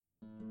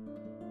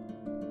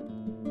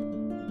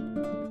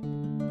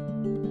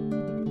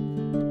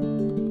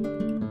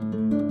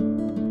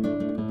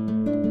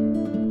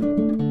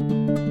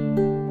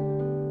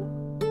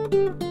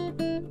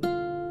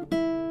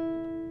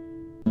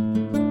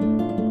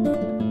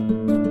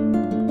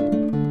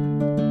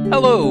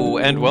Hello,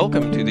 and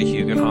welcome to the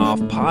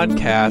Hugenhoff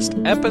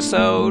Podcast,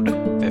 episode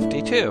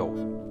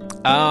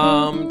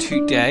 52.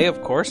 Today,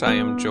 of course, I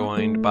am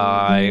joined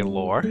by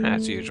Lore,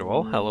 as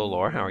usual. Hello,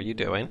 Lore, how are you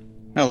doing?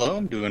 Hello,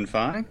 I'm doing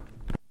fine.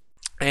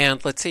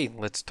 And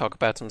let's talk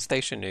about some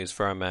station news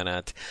for a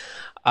minute.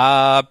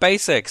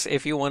 Basics,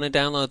 if you want to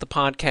download the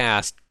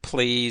podcast,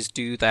 please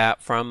do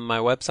that from my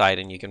website,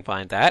 and you can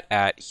find that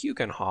at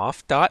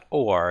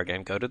hugenhoff.org,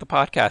 and go to the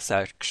podcast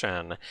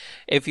section.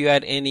 If you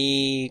had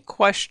any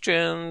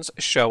questions,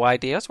 show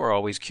ideas, we're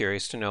always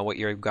curious to know what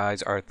you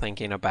guys are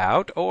thinking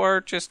about,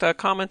 or just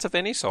comments of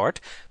any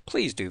sort,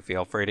 please do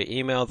feel free to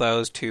email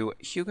those to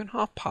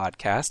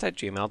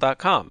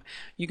hugenhoffpodcast@gmail.com.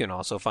 You can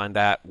also find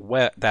that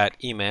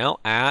email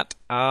at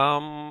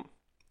the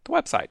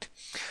website.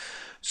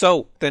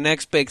 So, the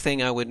next big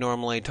thing I would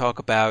normally talk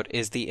about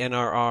is the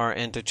NRR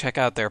and to check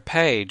out their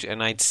page,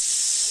 and I'd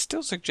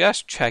still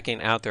suggest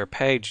checking out their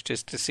page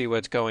just to see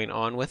what's going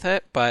on with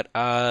it, but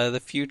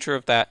the future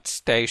of that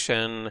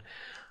station,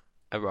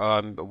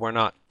 we're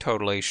not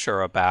totally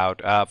sure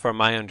about. From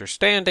my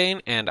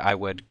understanding, and I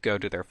would go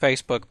to their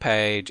Facebook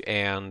page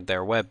and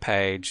their web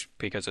page,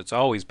 because it's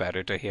always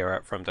better to hear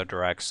it from the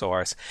direct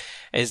source,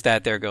 is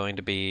that they're going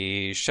to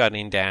be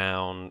shutting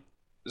down,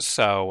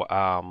 so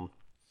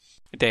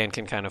Dan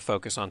can kind of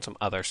focus on some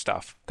other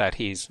stuff that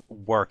he's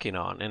working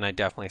on, and I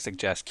definitely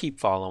suggest keep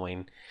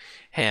following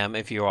him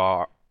if you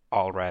are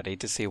already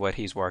to see what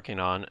he's working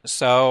on.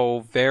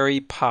 So very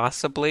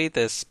possibly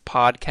this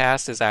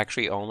podcast is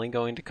actually only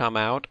going to come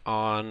out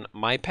on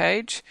my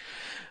page,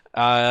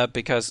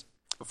 because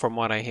from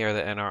what I hear,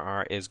 the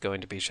NRR is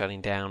going to be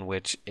shutting down,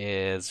 which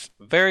is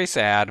very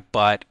sad,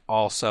 but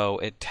also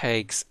it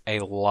takes a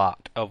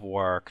lot of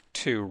work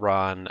to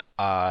run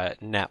a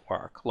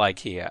network like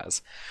he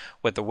is,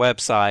 with the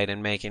website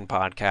and making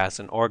podcasts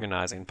and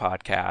organizing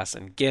podcasts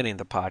and getting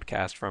the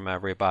podcast from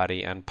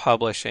everybody and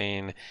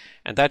publishing,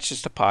 and that's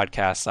just a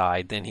podcast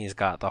side. Then he's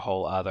got the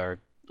whole other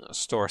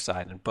store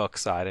side and book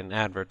side and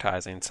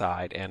advertising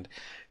side, and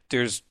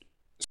there's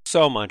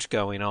so much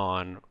going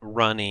on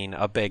running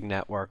a big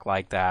network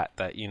like that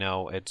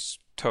it's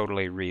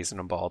totally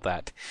reasonable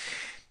that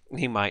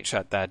he might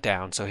shut that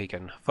down so he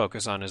can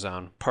focus on his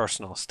own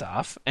personal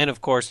stuff. And of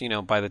course,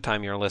 by the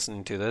time you're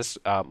listening to this,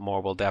 more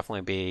will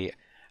definitely be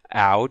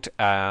out,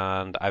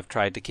 and I've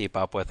tried to keep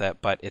up with it,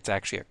 but it's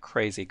actually a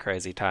crazy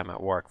time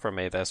at work for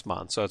me this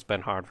month, so it's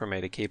been hard for me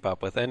to keep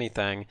up with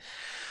anything.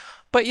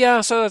 But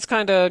yeah, so it's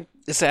kind of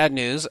sad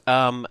news.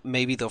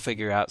 Maybe they'll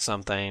figure out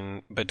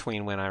something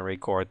between when I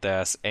record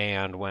this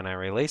and when I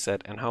release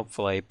it, and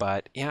hopefully.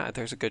 But yeah,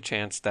 there's a good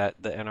chance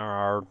that the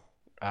NRR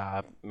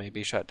may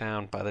be shut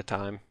down by the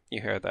time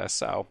you hear this.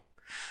 So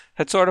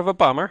it's sort of a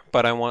bummer,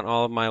 but I want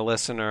all of my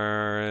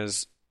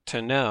listeners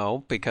to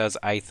know, because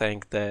I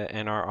think the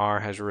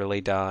NRR has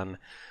really done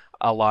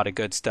a lot of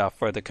good stuff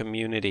for the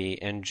community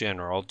in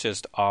general,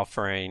 just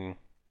offering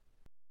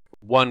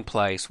one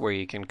place where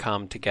you can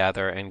come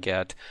together and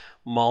get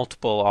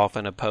multiple,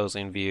 often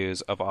opposing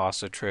views of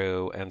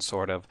Asatru, and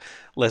sort of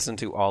listen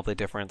to all the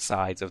different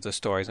sides of the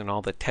stories and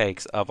all the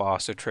takes of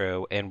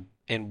Asatru in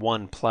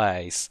one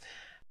place,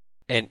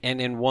 and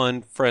in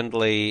one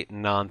friendly,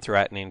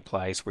 non-threatening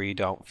place where you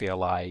don't feel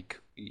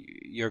like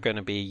you're going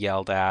to be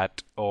yelled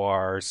at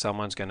or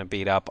someone's going to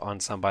beat up on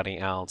somebody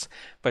else,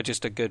 but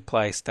just a good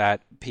place that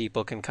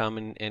people can come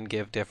and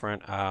give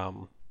different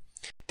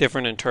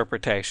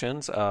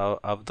interpretations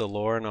of the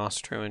lore and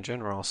Asatru in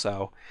general.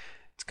 So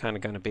it's kind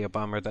of going to be a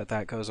bummer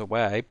that goes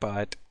away,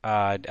 but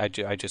I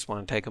just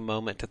want to take a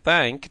moment to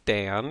thank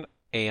Dan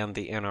and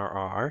the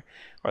NRR,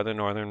 or the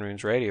Northern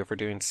Runes Radio, for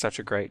doing such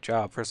a great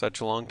job for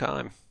such a long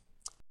time.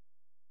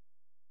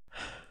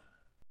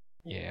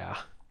 Yeah.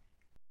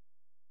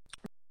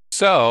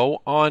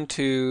 So, on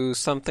to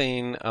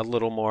something a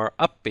little more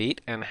upbeat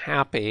and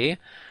happy.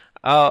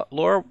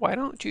 Laura, why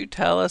don't you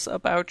tell us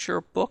about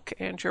your book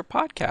and your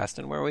podcast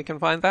and where we can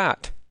find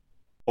that?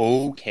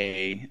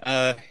 Okay.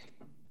 Yeah,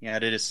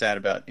 it is sad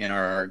about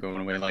NRR going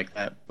away like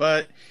that,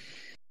 but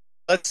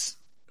let's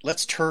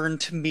turn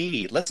to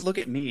me. Let's look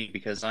at me,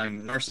 because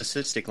I'm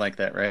narcissistic like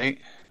that, right?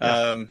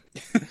 Yeah.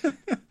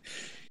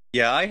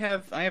 Yeah, I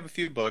have a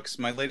few books.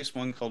 My latest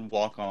one, called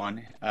Walk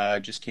On,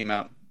 just came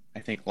out,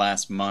 I think,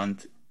 last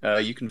month.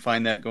 You can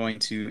find that going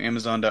to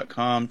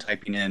Amazon.com,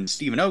 typing in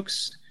Stephen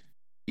Oakes,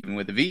 even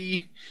with a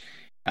V,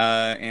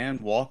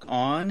 and Walk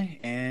On,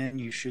 and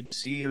you should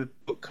see a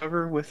book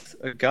cover with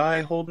a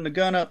guy holding a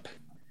gun up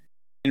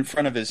in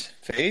front of his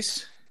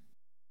face,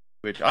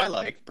 which I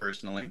like,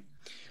 personally.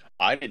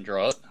 I didn't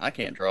draw it. I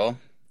can't draw.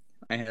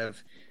 I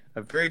have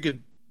a very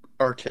good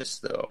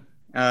artist, though.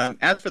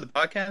 As for the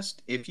podcast,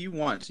 if you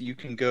want, you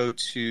can go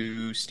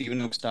to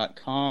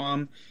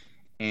StephenOakes.com,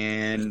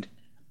 and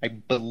I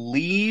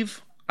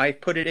believe I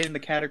put it in the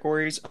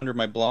categories under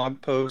my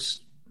blog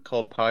post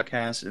called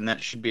podcast, and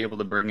that should be able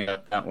to bring it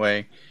up that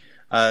way.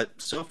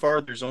 So far,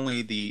 there's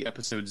only the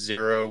episode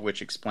 0,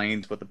 which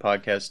explains what the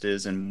podcast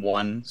is, and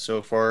 1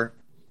 so far,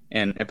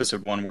 and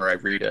episode 1 where I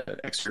read an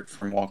excerpt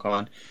from Walk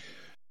On.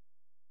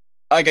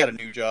 I got a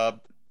new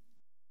job.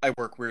 I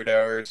work weird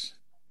hours.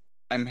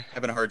 I'm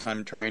having a hard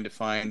time trying to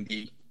find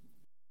the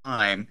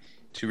time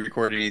to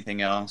record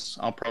anything else.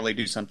 I'll probably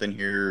do something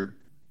here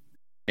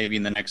maybe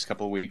in the next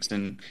couple of weeks,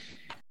 and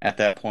at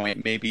that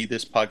point, maybe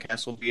this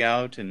podcast will be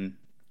out and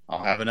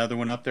I'll have another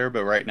one up there,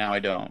 but right now I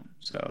don't.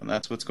 So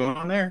that's what's going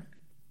on there.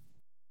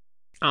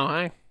 Oh,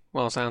 hi.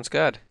 Well, sounds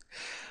good.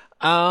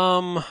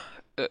 Um,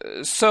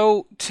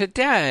 so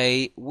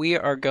today we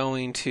are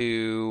going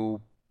to,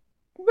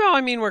 well,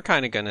 I mean, we're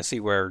kind of going to see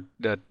where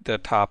the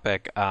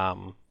topic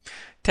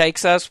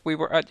takes us.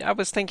 I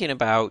was thinking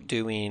about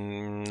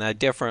doing a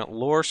different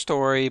lore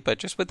story, but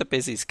just with the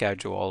busy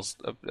schedules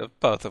of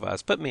both of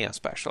us, but me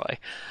especially.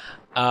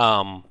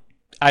 Um,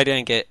 I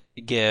didn't get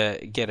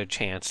a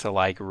chance to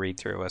like read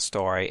through a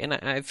story, and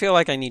I feel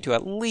like I need to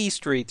at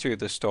least read through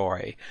the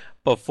story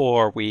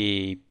before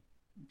we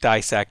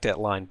dissect it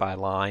line by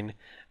line.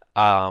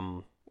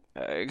 Um,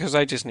 because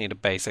I just need a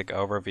basic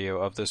overview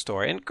of the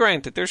story. And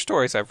granted, there's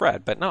stories I've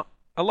read, but not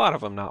a lot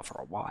of them not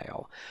for a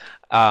while.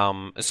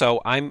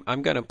 So I'm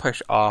going to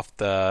push off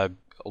the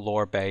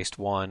lore-based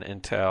one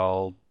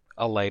until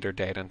a later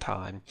date and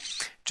time,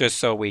 just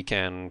so we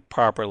can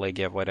properly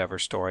give whatever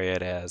story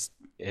it is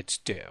its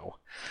due.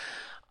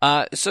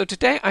 So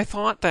today I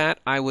thought that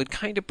I would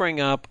kind of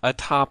bring up a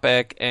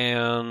topic,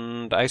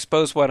 and I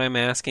suppose what I'm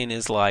asking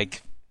is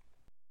like,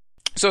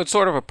 so it's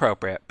sort of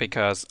appropriate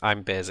because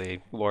I'm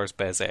busy, Laura's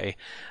busy.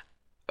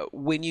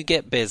 When you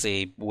get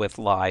busy with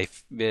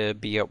life,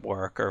 be it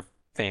work or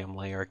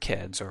family or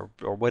kids or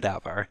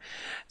whatever,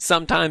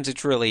 sometimes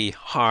it's really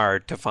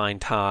hard to find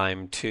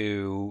time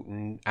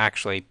to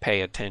actually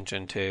pay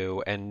attention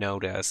to and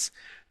notice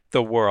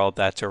the world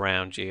that's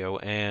around you.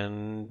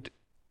 And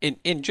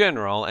in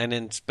general and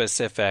in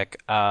specific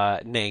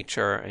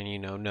nature,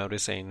 and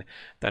noticing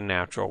the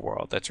natural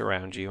world that's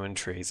around you and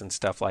trees and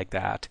stuff like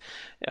that.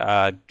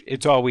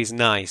 It's always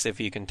nice if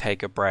you can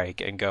take a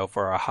break and go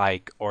for a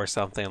hike or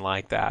something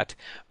like that.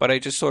 But I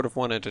just sort of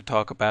wanted to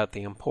talk about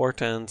the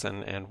importance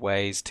and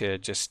ways to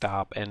just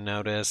stop and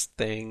notice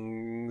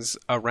things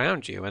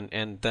around you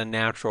and the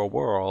natural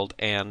world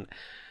and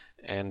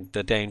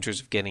the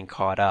dangers of getting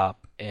caught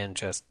up in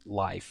just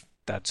life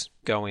that's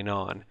going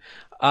on.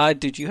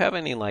 Did you have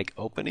any like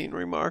opening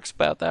remarks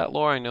about that,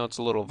 Laura? I know it's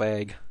a little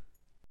vague.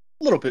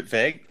 A little bit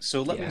vague,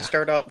 so let me Yeah,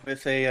 start out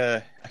with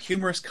a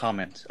humorous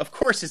comment. Of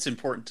course, it's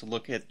important to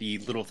look at the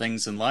little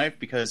things in life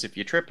because if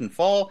you trip and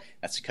fall,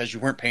 that's because you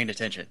weren't paying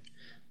attention.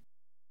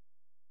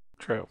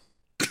 true.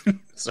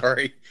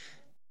 Sorry,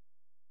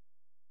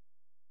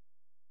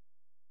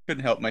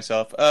 couldn't help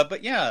myself.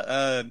 But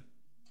yeah,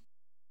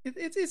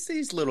 it's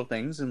these little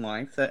things in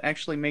life that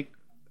actually make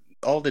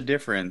all the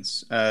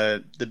difference.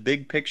 The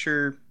big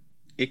picture,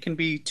 it can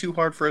be too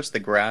hard for us to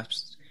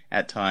grasp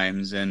at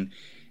times, and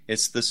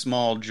it's the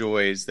small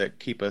joys that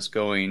keep us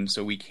going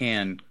so we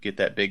can get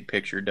that big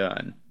picture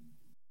done.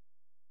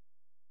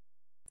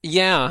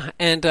 Yeah,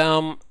 and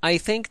I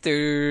think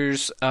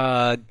there's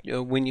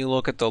when you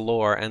look at the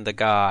lore and the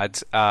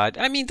gods,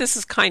 I mean this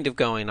is kind of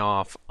going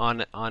off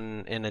on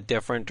in a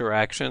different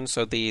direction.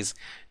 So these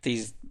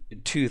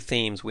two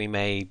themes we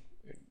may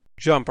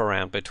jump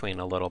around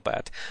between a little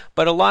bit.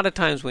 But a lot of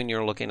times when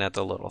you're looking at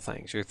the little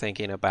things, you're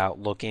thinking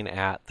about looking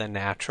at the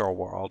natural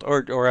world,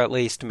 or at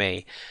least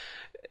me,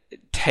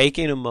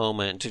 taking a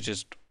moment to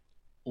just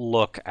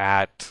look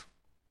at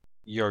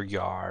your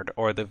yard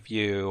or the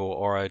view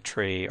or a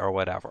tree or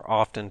whatever.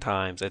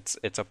 Oftentimes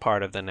it's a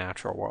part of the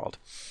natural world.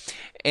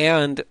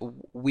 And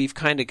we've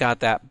kind of got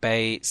that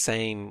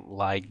same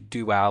like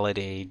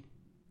duality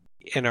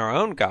in our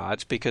own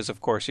gods because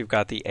of course you've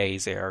got the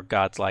Aesir,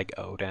 gods like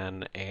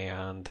Odin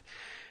and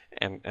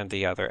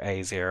the other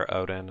Aesir,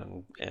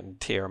 Odin and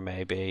Tyr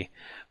maybe,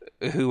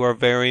 who are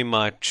very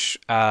much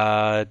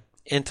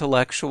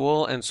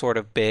intellectual and sort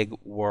of big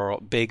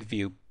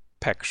view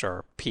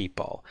picture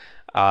people.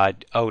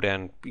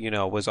 Odin,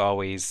 was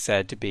always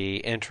said to be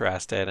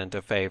interested and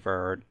to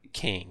favor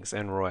kings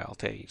and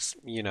royalties,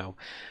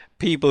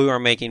 people who are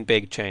making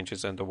big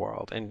changes in the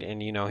world. And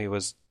he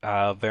was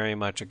very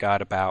much a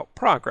god about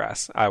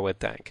progress, I would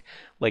think.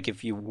 Like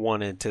if you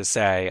wanted to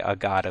say a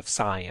god of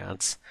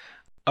science,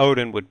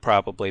 Odin would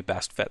probably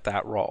best fit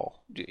that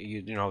role.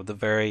 The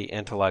very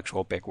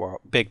intellectual,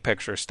 big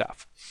picture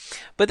stuff.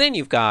 But then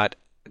you've got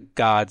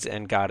gods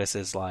and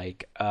goddesses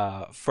like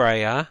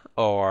Freya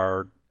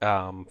or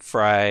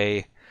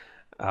Frey,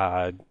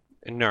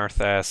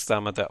 Nerthus,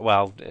 some of the,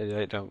 well,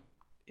 I don't,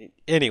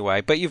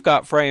 anyway, but you've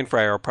got Frey and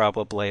Frey are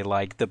probably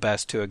like the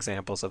best two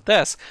examples of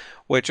this,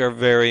 which are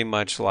very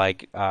much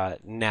like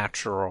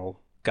natural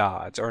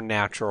gods or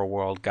natural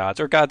world gods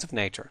or gods of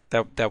nature.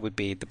 That would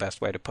be the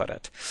best way to put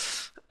it.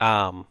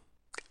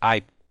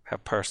 I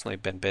have personally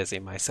been busy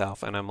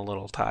myself and I'm a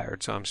little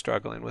tired, so I'm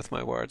struggling with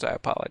my words. I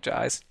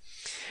apologize.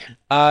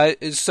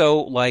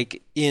 So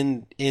like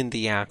in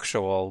the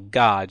actual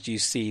gods, you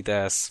see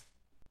this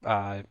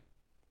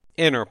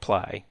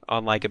interplay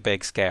on like a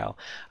big scale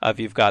of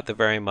you've got the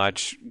very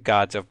much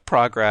gods of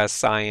progress,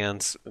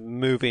 science,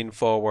 moving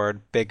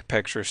forward, big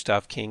picture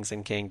stuff, kings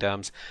and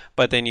kingdoms,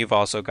 but then you've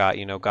also got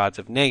gods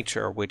of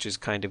nature, which is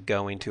kind of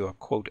going to a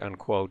quote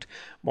unquote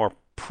more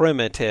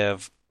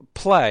primitive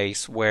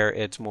place where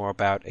it's more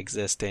about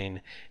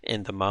existing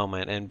in the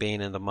moment and being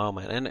in the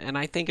moment. And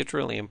I think it's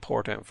really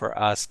important for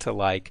us to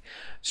like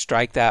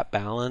strike that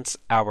balance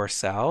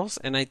ourselves.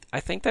 And I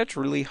think that's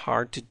really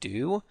hard to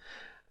do.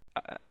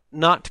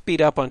 Not to beat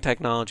up on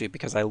technology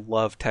because I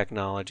love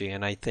technology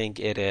and I think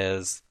it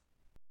is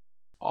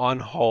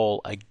on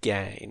whole a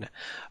gain.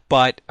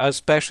 But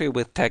especially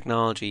with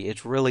technology,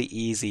 it's really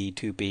easy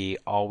to be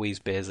always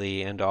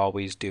busy and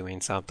always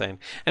doing something.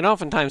 And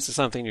oftentimes the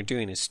something you're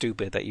doing is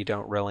stupid that you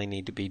don't really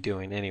need to be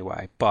doing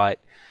anyway. But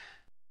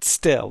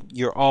still,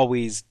 you're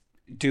always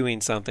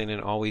doing something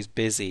and always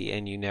busy,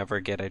 and you never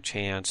get a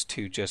chance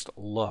to just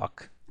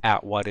look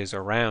at what is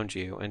around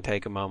you and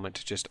take a moment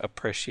to just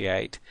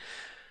appreciate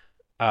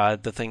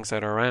the things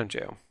that are around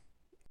you.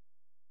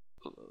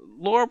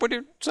 Laura, what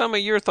are some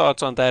of your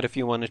thoughts on that if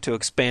you wanted to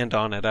expand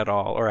on it at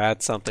all or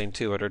add something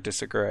to it or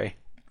disagree?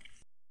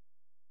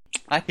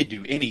 I could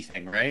do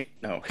anything, right?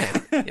 No.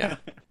 Yeah.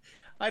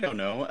 I don't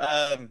know.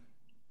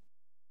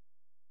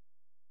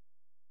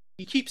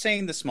 You keep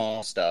saying the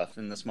small stuff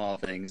and the small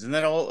things, and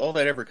then all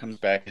that ever comes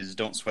back is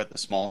don't sweat the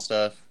small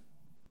stuff.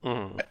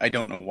 Mm. I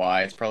don't know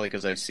why. It's probably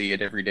because I see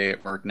it every day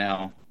at work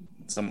now.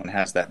 Someone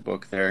has that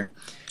book there.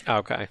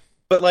 Okay.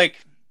 But,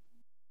 like,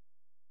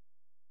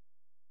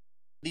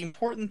 the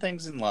important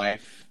things in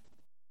life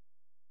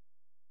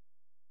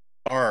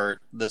are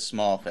the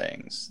small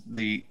things.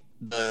 The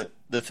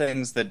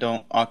things that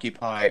don't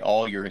occupy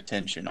all your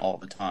attention all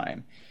the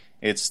time.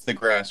 It's the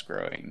grass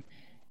growing.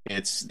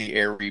 It's the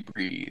air we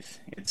breathe.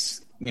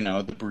 It's,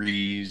 the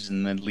breeze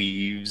and the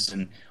leaves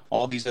and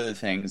all these other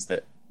things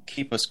that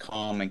keep us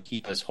calm and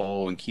keep us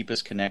whole and keep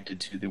us connected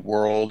to the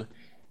world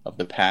of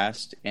the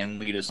past and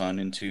lead us on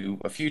into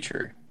a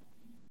future.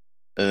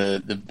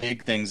 The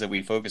big things that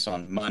we focus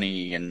on,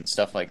 money and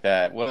stuff like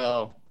that,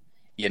 well,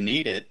 you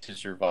need it to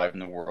survive in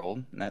the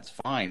world, and that's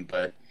fine,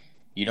 but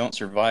you don't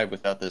survive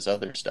without this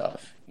other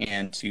stuff.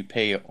 And to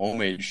pay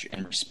homage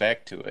and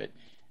respect to it,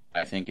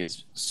 I think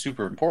is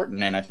super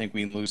important, and I think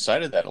we lose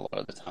sight of that a lot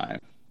of the time.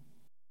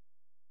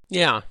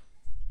 Yeah.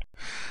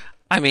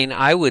 I mean,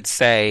 I would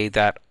say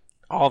that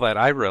all that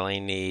I really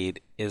need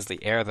is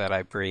the air that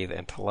I breathe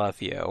and to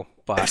love you.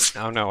 But,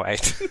 oh no,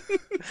 wait.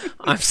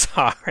 I'm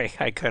sorry.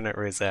 I couldn't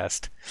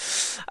resist.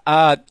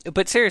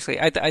 But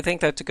seriously, I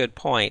think that's a good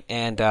point.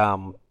 And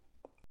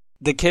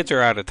the kids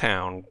are out of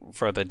town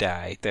for the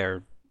day.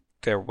 They're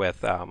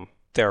with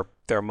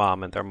their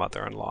mom and their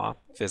mother-in-law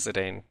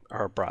visiting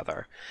her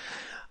brother.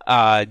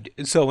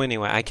 So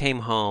anyway, I came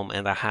home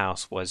and the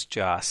house was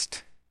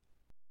just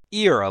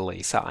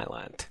eerily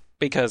silent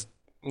because,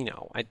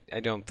 I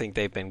don't think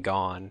they've been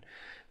gone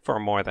for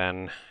more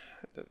than,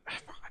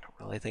 I don't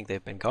really think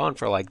they've been gone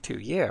for like 2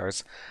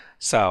 years.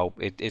 So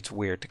it's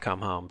weird to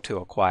come home to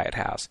a quiet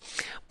house.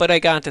 But I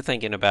got to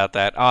thinking about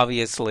that.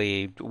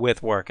 Obviously,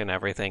 with work and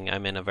everything,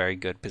 I'm in a very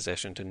good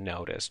position to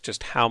notice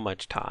just how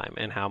much time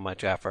and how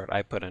much effort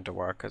I put into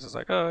work. Because it's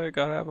like, oh, you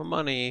got to have a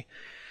money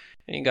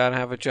and you got to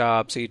have a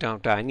job so you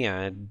don't die. And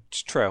yeah,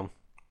 it's true.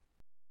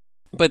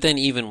 But then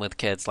even with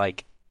kids,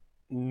 like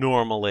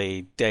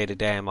normally day to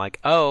day, I'm like,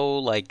 oh,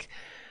 like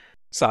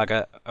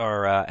Saga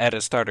or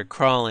Edda started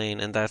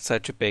crawling, and that's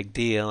such a big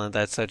deal, and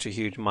that's such a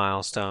huge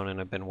milestone, and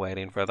I've been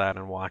waiting for that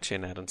and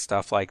watching it and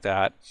stuff like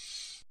that.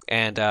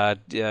 And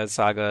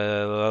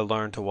Saga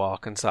learned to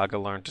walk, and Saga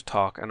learned to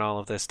talk, and all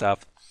of this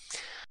stuff.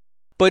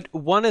 But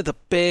one of the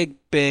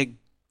big,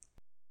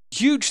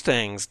 huge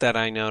things that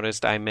I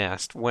noticed I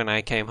missed when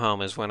I came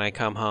home is when I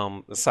come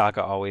home,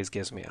 Saga always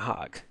gives me a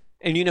hug.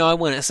 And I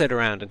wouldn't sit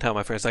around and tell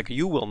my friends, like,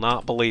 you will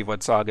not believe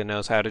what Saga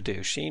knows how to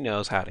do. She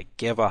knows how to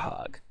give a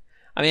hug.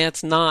 I mean,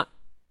 it's not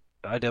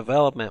a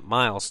development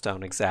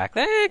milestone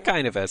exactly. It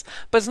kind of is.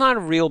 But it's not a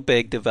real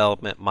big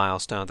development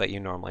milestone that you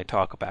normally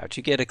talk about.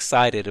 You get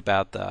excited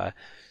about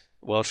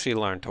she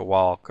learned to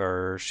walk,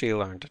 or she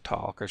learned to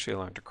talk, or she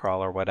learned to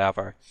crawl, or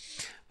whatever.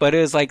 But it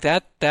was like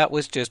that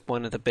was just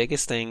one of the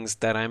biggest things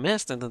that I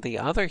missed. And then the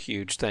other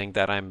huge thing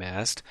that I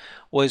missed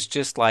was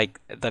just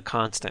like the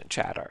constant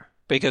chatter.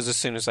 Because as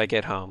soon as I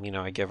get home,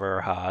 I give her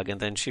a hug,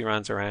 and then she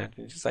runs around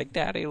and she's like,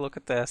 Daddy, look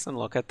at this and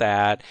look at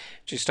that.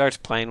 She starts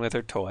playing with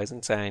her toys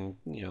and saying,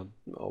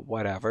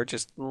 whatever,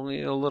 just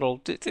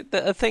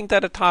a thing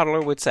that a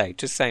toddler would say,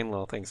 just saying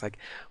little things like,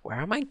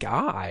 where are my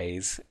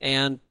guys?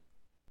 And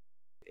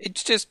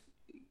it's just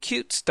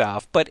cute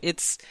stuff, but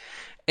it's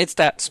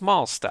that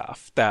small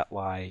stuff that,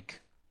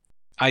 like,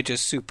 I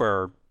just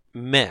super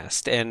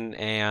missed.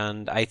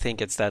 And I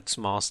think it's that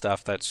small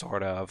stuff that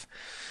sort of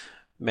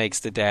makes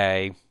the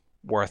day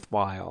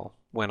worthwhile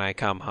when I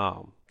come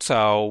home.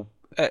 So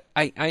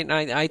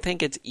I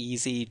think it's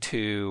easy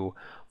to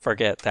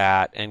forget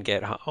that and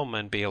get home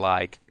and be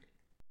like,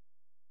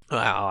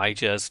 well, I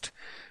just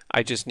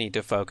need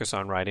to focus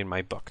on writing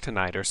my book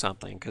tonight or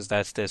something, because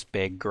that's this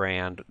big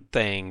grand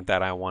thing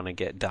that I want to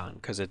get done,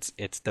 because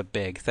it's the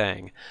big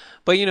thing.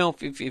 But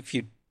if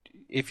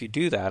you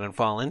do that and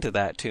fall into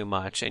that too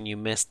much and you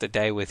miss the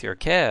day with your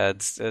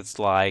kids, it's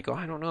like,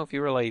 I don't know if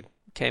you really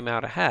came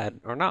out ahead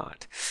or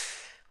not.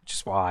 Which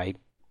is why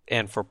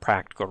and for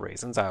practical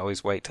reasons, I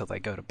always wait till they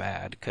go to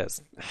bed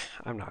because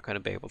I'm not going to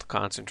be able to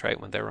concentrate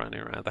when they're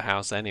running around the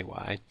house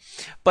anyway.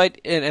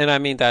 But and I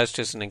mean that's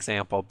just an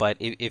example. But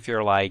if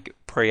you're like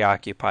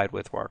preoccupied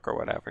with work or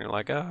whatever, you're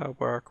like, oh,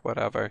 work,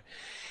 whatever,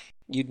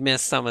 you'd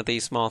miss some of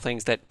these small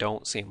things that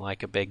don't seem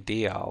like a big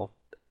deal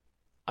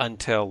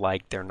until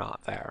like they're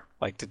not there.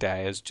 Like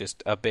today is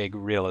just a big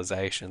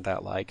realization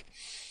that like,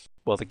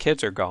 well, the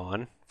kids are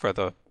gone for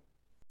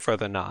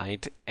the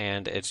night,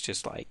 and it's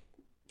just like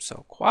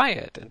so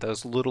quiet, and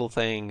those little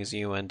things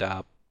you end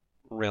up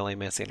really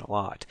missing a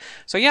lot.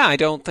 So yeah, I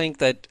don't think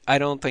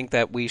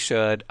that we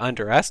should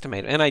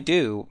underestimate, and I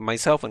do,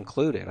 myself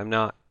included. I'm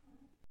not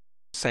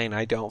saying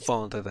I don't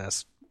fall into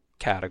this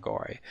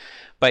category,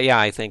 but yeah,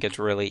 I think it's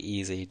really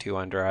easy to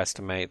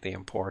underestimate the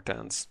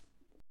importance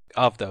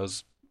of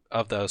those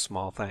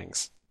small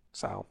things.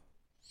 So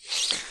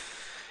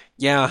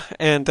yeah,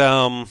 and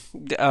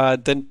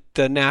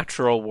the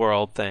natural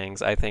world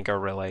things I think are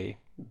really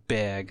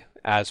big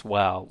as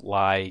well,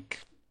 like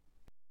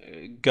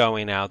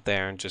going out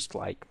there and just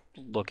like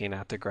looking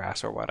at the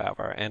grass or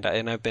whatever. And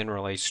I've been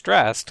really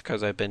stressed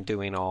because I've been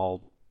doing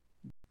all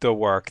the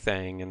work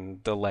thing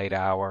and the late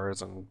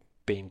hours and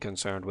being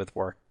concerned with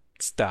work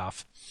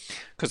stuff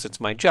because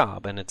it's my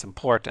job and it's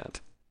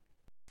important.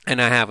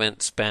 And I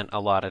haven't spent a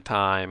lot of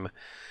time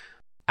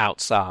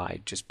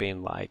outside just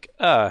being like,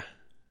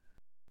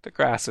 the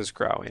grass is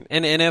growing.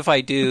 And if I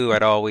do,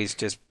 it always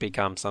just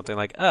becomes something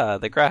like,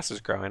 the grass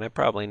is growing. I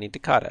probably need to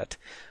cut it.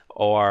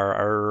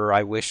 Or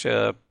I wish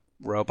a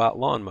robot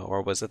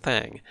lawnmower was a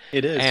thing.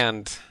 It is.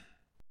 And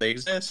they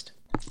exist.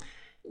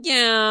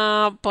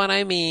 yeah, but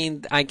I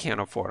mean, I can't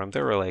afford them.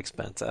 They're really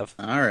expensive.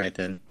 All right,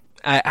 then.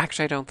 I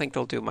don't think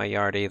they'll do my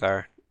yard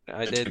either.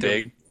 That's too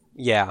big.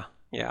 Yeah.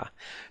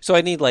 So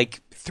I need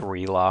like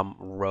 3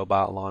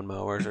 robot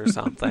lawnmowers or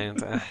something.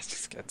 It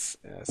just gets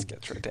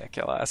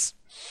ridiculous.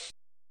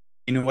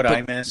 You know what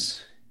I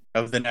miss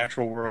of the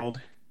natural world?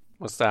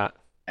 What's that?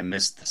 I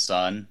miss the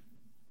sun.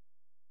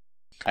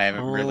 I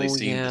haven't really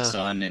seen yeah. the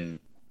sun in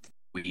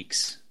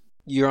weeks.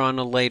 You're on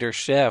a later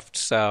shift,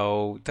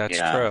 so that's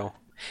true.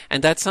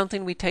 And that's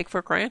something we take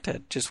for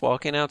granted, just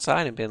walking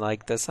outside and being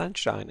like, the sun's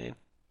shining.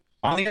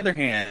 On the other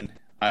hand,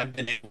 I've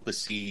been able to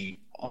see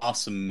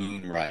awesome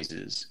moon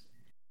rises.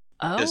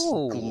 Just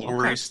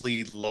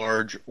gloriously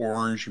large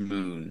orange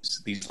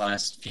moons these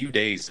last few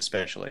days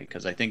especially,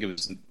 because I think it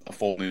was a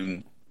full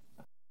moon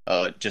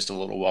just a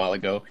little while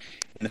ago.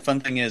 And the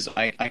fun thing is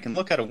I can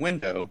look out a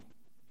window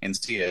and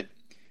see it.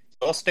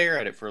 So I'll stare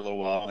at it for a little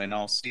while and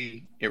I'll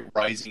see it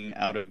rising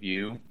out of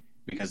view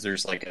because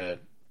there's like a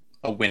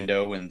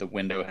window, and the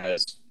window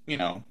has,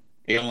 it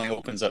only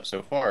opens up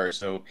so far.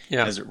 So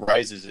as it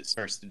rises, it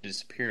starts to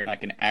disappear, and I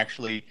can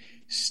actually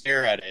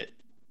stare at it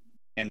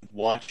and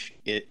watch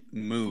it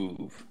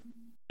move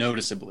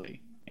noticeably.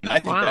 And I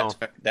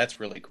think that's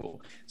really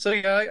cool. So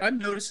yeah, I'm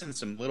noticing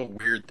some little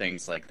weird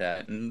things like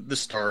that, and the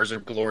stars are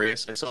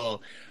glorious. I saw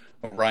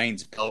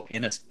Orion's belt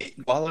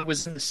while I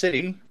was in the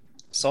city.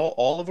 Saw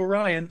all of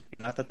Orion,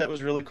 and I thought that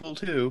was really cool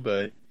too.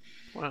 But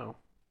wow,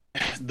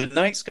 the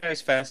night sky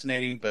is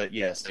fascinating. But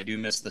yes, I do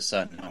miss the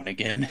sun now and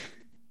again.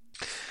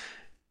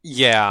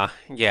 Yeah.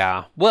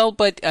 Well,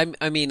 but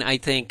I mean, I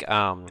think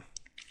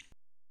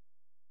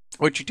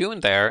what you're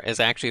doing there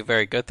is actually a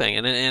very good thing,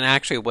 and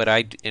actually what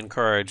I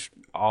encourage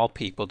all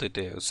people to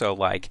do. So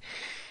like,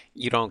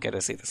 you don't get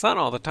to see the sun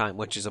all the time,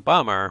 which is a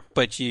bummer,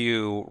 but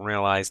you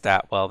realize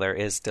that, well, there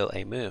is still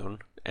a moon,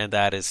 and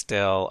that is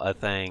still a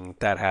thing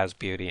that has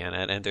beauty in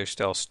it, and there's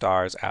still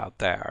stars out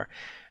there,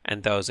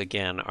 and those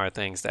again are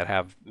things that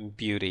have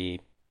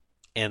beauty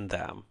in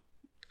them.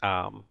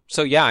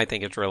 So yeah, I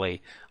think it's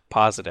really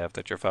positive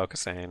that you're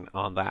focusing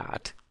on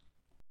that.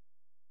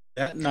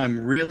 That, and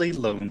I'm really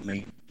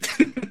lonely.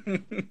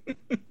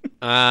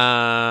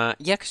 Yeah,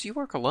 because you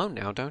work alone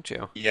now, don't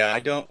you? Yeah, I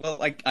don't. Well,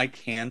 I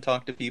can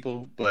talk to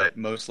people, but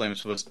mostly I'm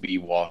supposed to be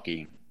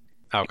walking.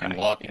 Okay. And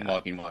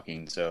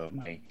walking. So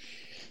my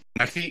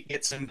feet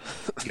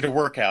get a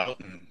workout,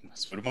 and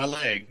so do my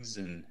legs,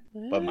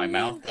 but my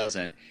mouth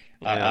doesn't.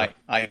 Yeah.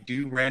 I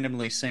do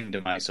randomly sing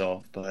to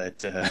myself,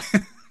 but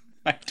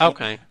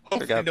okay.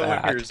 Hopefully no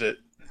one hears it.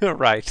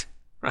 Right.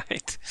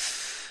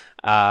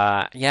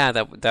 Yeah,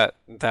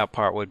 that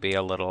part would be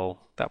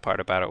that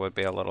part about it would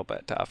be a little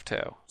bit tough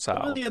too. So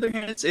on the other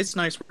hand, it's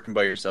nice working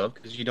by yourself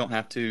because you don't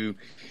have to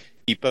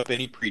keep up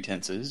any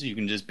pretenses. You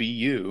can just be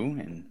you,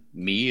 and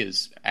me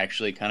is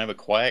actually kind of a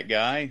quiet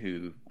guy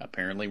who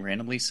apparently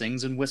randomly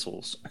sings and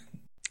whistles.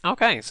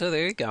 Okay, so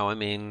there you go. I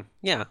mean,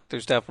 yeah,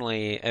 there's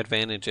definitely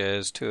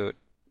advantages to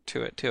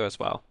it too as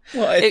well.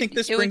 Well, I think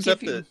this brings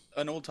up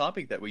an old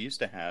topic that we used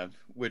to have,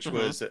 which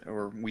was,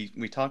 or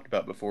we talked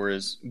about before,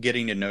 is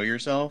getting to know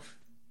yourself.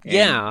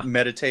 And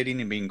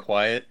meditating and being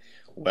quiet.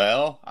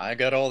 Well, I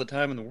got all the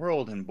time in the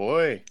world, and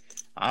boy,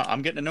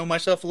 I'm getting to know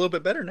myself a little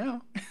bit better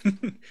now.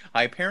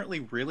 I apparently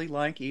really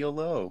like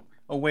ELO.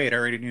 Oh wait, I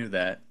already knew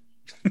that.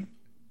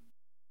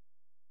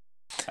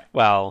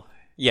 Well,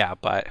 Yeah,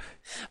 but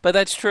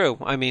that's true.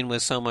 I mean,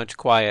 with so much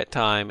quiet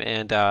time,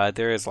 and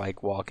there is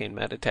like walking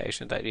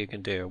meditation that you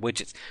can do,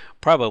 which is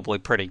probably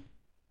pretty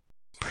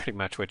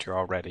much what you're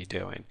already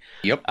doing.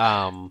 Yep.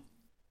 Um,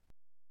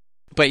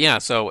 but yeah,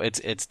 so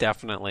it's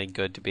definitely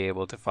good to be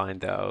able to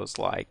find those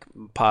like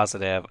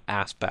positive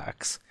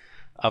aspects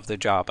of the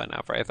job and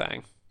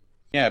everything.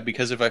 Yeah,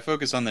 because if I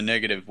focus on the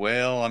negative,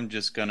 well, I'm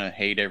just gonna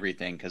hate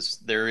everything because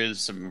there is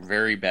some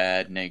very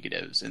bad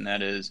negatives, and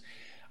that is,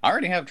 I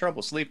already have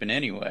trouble sleeping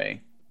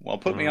anyway. Well,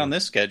 put me on Mm,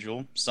 this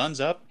schedule, sun's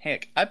up.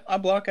 Heck, I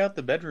block out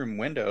the bedroom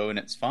window and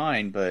it's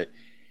fine, but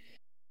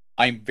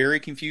I'm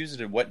very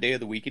confused at what day of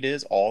the week it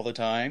is all the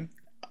time.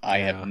 I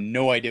have yeah.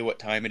 no idea what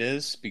time it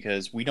is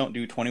because we don't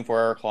do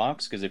 24-hour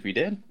clocks. Because if we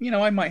did,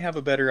 I might have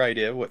a better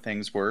idea of what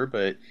things were.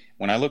 But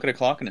when I look at a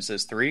clock and it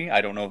says 3,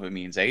 I don't know if it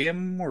means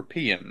AM or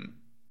PM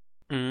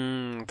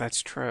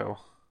That's true.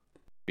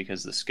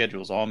 because the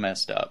schedule's all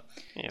messed up.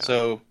 Yeah.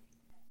 So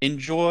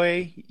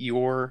enjoy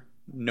your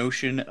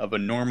notion of a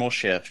normal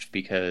shift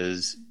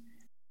because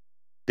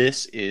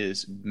this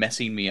is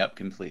messing me up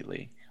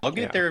completely. I'll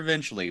get Yeah. there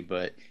eventually,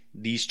 but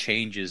these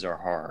changes are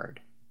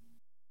hard.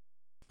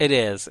 It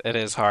is. It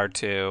is hard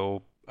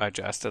to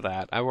adjust to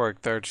that. I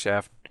work third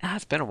shift.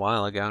 It's been a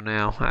while ago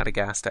now at a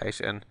gas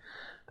station.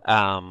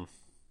 Um,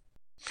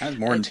 That was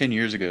more than it, 10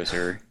 years ago,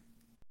 sir.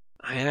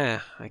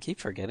 yeah, I keep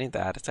forgetting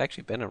that.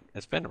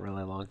 It's been a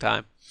really long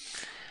time.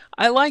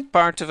 I like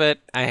parts of it.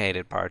 I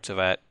hated parts of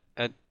it.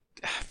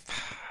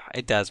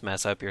 It does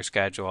mess up your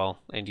schedule,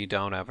 and you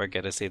don't ever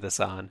get to see the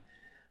sun.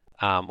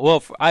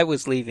 I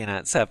was leaving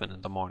at 7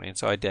 in the morning,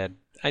 so I did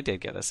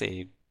get to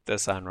see the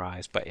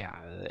sunrise. But yeah,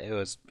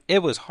 it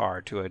was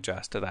hard to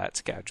adjust to that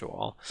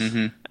schedule.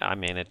 Mm-hmm. I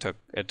mean, it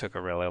took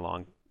a really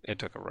long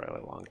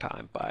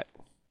time, but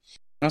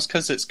That's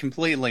because it's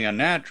completely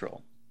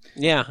unnatural.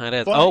 yeah, it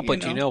is. Oh, But,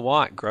 but you know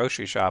what?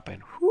 Grocery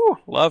shopping. Whew,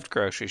 loved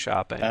grocery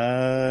shopping.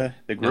 the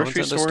No one's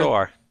grocery in the store,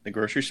 store. the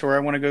grocery store I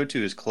want to go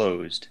to is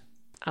closed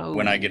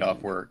when I get off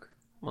Oh, work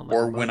well, never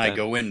or when mind I then.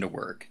 go into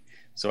work.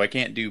 So I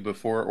can't do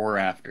before or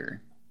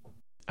after.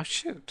 Oh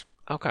shoot.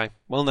 Okay.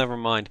 Well, never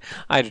mind.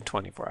 I had a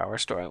 24-hour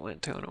store I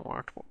went to, and it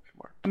worked.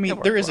 I It mean,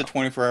 there worked is a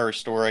well. 24-hour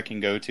store I can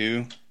go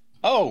to.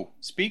 Oh,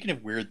 speaking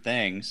of weird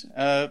things,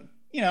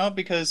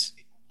 because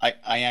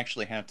I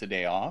actually have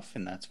today off,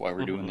 and that's why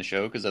we're doing Hmm. the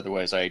show, because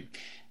otherwise I'd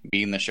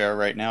be in the shower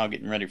right now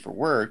getting ready for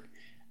work.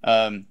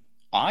 Um,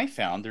 I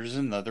found there's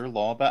another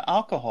law about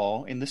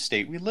alcohol in the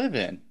state we live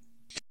in.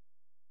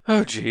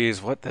 Oh,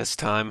 geez, what this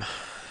time?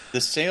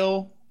 The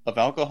sale of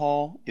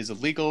alcohol is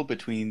illegal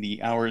between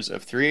the hours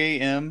of 3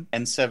 a.m.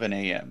 and 7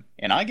 a.m.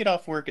 And I get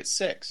off work at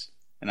 6.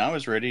 And I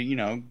was ready,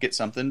 get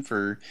something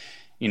for,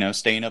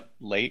 staying up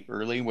late,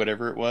 early,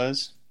 whatever it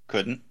was.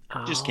 Couldn't.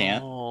 Just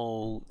can't.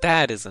 Oh,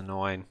 that is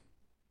annoying.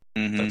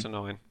 Hmm. That's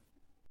annoying.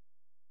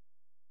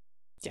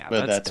 Yeah,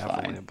 But that's that's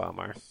definitely fine. a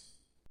bummer.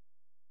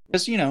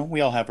 Because,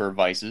 we all have our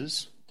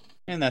vices.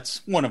 And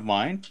that's one of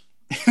mine.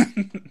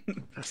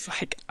 It's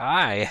like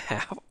I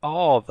have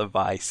all the Oh,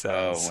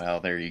 vices. well,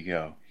 there you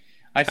go.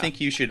 I Yeah,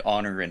 think you should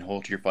honor and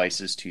hold your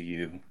vices to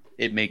you.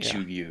 It makes yeah,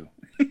 you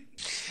you.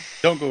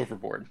 Don't go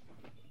overboard.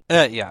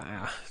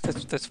 yeah.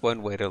 That's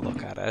one way to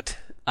look at it.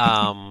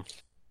 Um,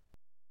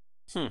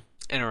 hmm,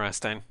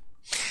 interesting.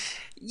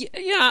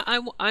 Yeah,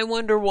 I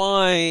wonder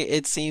why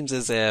it seems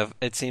as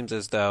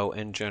though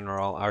in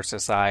general our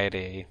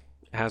society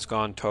has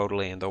gone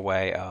totally in the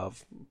way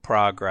of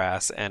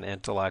progress and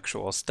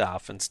intellectual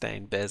stuff and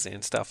staying busy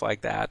and stuff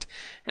like that.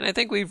 And I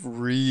think we've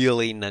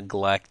really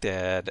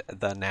neglected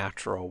the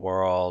natural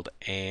world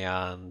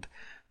and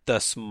the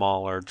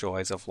smaller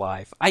joys of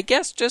life. I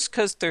guess just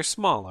because they're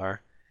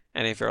smaller.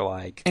 And if you're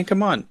like, And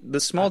come on, the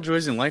small uh,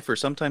 joys in life are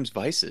sometimes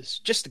vices.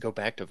 Just to go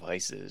back to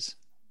vices.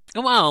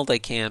 well, they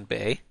can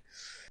be.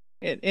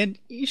 And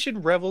you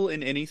should revel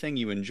in anything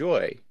you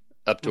enjoy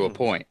up to a Mhm.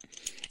 point.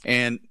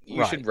 And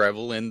you should Right.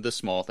 revel in the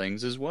small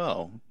things as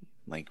well.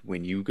 Like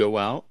when you go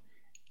out,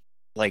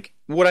 like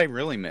what I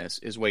really miss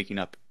is waking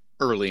up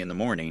early in the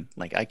morning.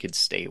 Like I could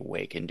stay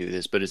awake and do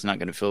this, but it's not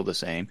going to feel the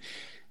same.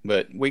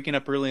 But waking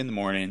up early in the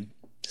morning,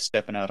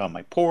 stepping out on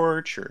my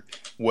porch or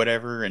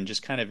whatever, and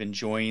just kind of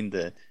enjoying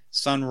the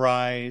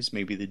sunrise,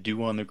 maybe the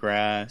dew on the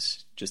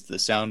grass, just the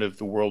sound of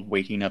the world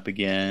waking up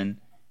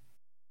again.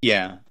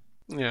 Yeah,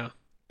 Yeah.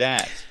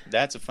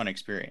 that's a fun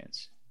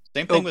experience.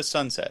 Same thing Oh, with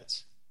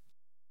sunsets.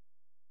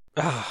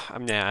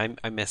 yeah,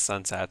 I miss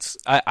sunsets.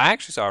 I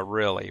actually saw a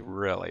really,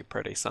 really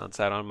pretty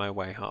sunset on my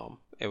way home.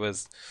 It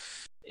was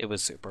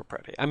super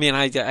pretty. I mean,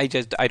 I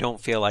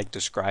don't feel like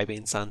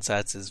describing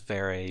sunsets is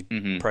very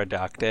Hmm.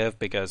 productive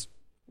because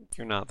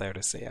you're not there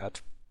to see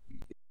it.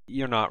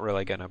 You're not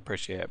really gonna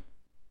appreciate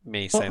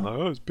me saying like,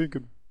 Well, "Oh, it's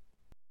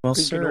well, pink and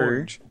sir,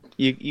 orange."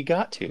 you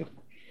got to.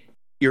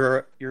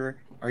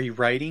 Are you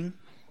writing?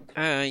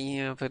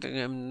 Yeah, but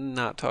I'm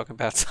not talking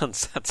about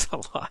sunsets a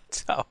lot.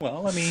 So,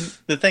 Well, I mean,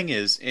 the thing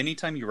is,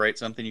 anytime you write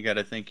something, you got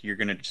to think you're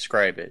going to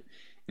describe it.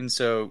 And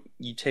so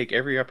you take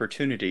every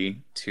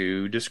opportunity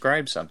to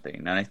describe something.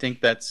 And I think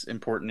that's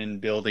important in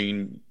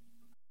building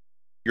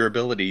your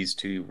abilities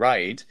to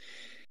write.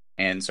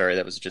 And sorry,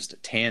 that was just a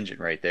tangent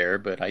right there,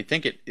 but I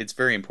think it's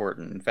very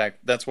important. In fact,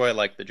 that's why I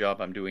like the job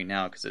I'm doing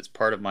now, because it's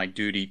part of my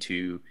duty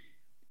to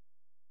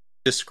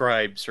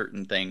describe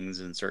certain things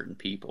and certain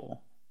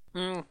people.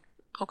 Mm,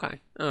 okay.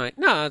 All right.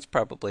 No, that's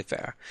probably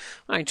fair.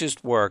 I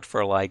just worked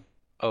for like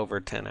over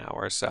 10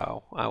 hours,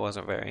 so I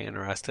wasn't very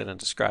interested in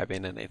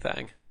describing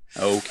anything.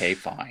 Okay,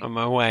 fine. On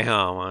my way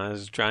home, I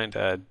was trying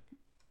to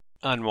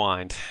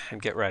unwind and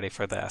get ready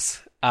for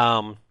this.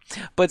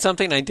 But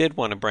something I did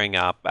want to bring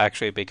up,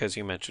 actually, because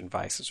you mentioned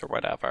vices or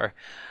whatever,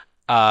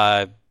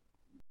 uh,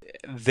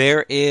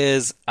 there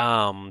is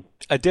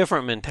a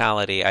different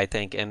mentality, I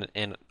think,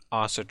 in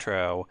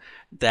Ossetro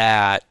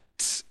that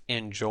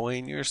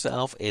enjoying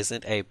yourself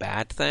isn't a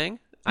bad thing.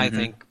 I Hmm.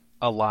 think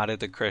a lot of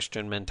the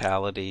Christian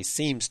mentality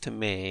seems to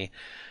me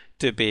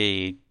to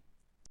be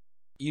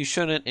you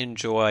shouldn't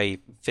enjoy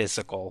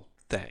physical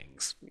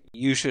things.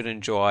 You should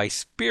enjoy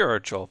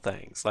spiritual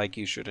things, like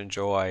you should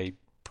enjoy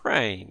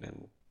praying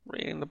and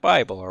reading the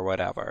Bible or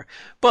whatever.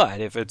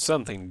 But if it's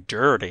something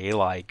dirty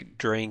like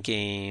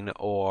drinking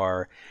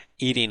or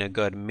eating a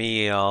good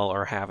meal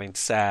or having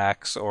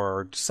sex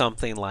or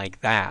something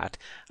like that,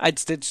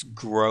 it's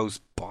gross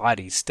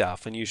body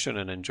stuff and you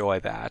shouldn't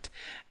enjoy that.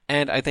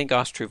 And I think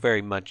Ostru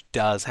very much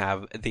does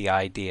have the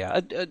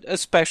idea,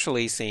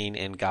 especially seen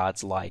in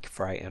gods like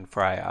Frey and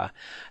Freya,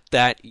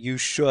 that you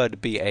should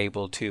be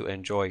able to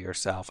enjoy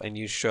yourself and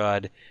you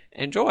should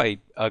enjoy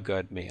a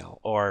good meal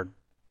or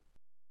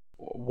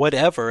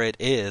whatever it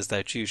is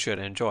that you should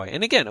enjoy.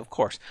 And again, of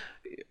course,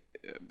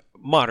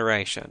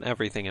 moderation,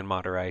 everything in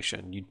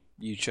moderation.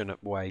 You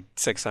shouldn't weigh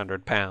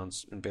 600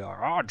 pounds and be like,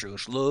 I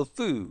just love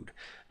food.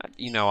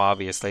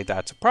 Obviously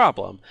that's a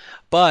problem.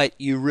 But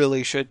you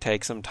really should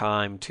take some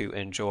time to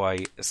enjoy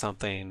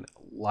something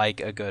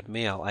like a good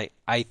meal.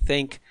 I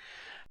think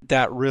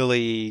that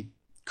really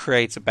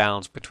creates a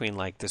balance between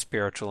like the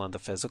spiritual and the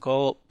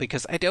physical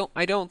because I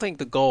don't think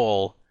the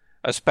goal,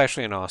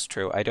 especially in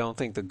Ostru, I don't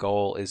think the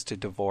goal is to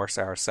divorce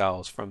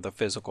ourselves from the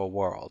physical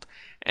world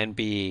and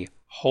be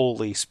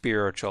wholly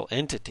spiritual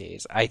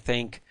entities. I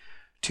think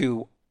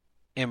to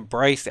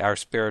embrace our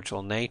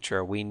spiritual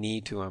nature, we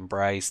need to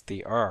embrace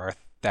the earth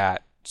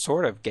that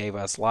sort of gave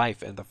us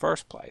life in the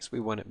first place. We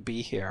wouldn't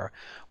be here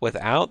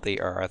without the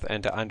earth,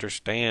 and to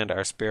understand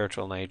our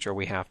spiritual nature,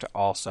 we have to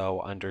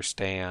also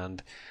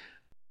understand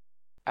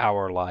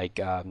our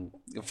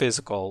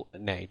physical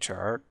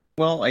nature.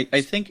 Well, I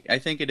think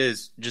it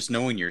is just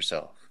knowing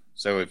yourself.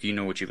 So if you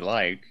know what you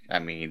like, I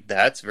mean,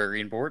 that's very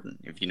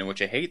important. If you know what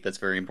you hate, that's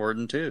very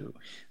important too.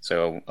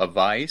 So a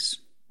vice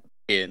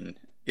in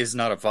is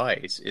not a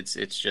vice. It's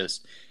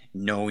just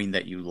knowing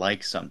that you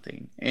like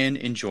something and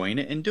enjoying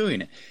it and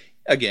doing it.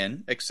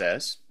 Again,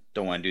 excess,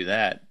 don't want to do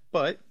that.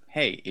 But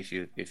hey, if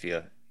you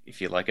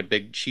like a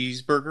big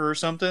cheeseburger or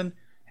something,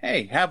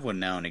 hey, have one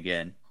now and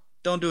again.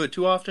 Don't do it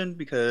too often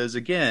because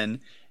again,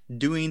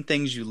 doing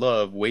things you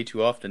love way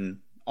too often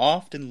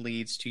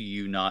leads to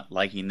you not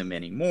liking them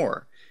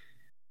anymore.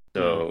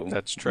 So,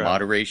 That's true.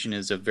 moderation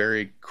is a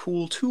very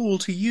cool tool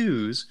to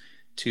use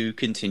to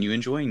continue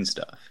enjoying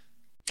stuff.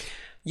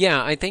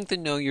 Yeah, I think the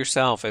know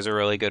yourself is a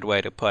really good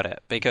way to put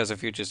it because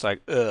if you're just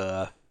like,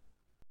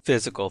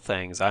 physical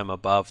things, I'm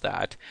above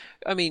that.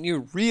 I mean,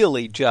 you're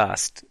really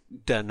just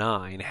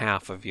denying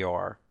half of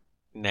your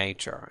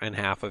nature and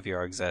half of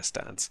your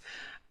existence.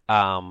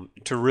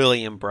 To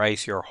really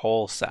embrace your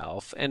whole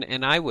self,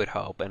 and I would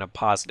hope in a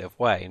positive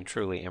way, and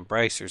truly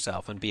embrace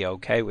yourself and be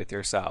okay with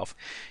yourself,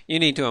 you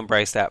need to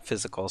embrace that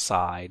physical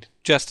side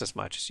just as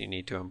much as you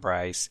need to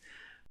embrace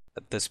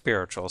the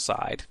spiritual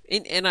side.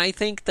 And I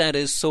think that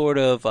is sort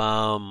of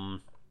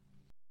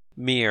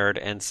mirrored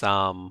in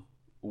some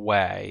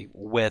way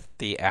with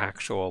the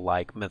actual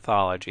like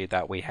mythology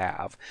that we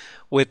have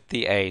with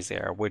the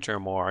Aesir, which are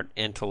more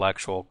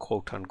intellectual,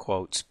 quote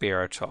unquote,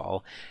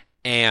 spiritual,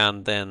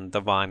 and then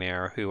the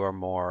Vanir, who are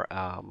more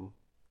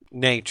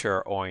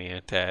nature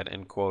oriented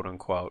and quote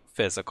unquote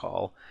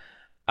physical.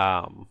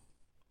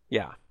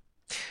 Yeah.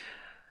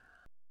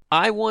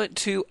 I want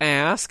to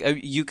ask,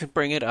 you can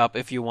bring it up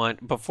if you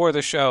want. Before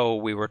the show,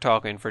 we were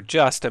talking for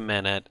just a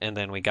minute, and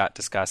then we got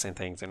discussing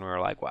things, and we were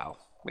like, well,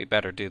 we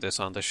better do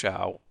this on the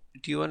show.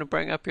 Do you want to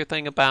bring up your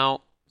thing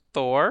about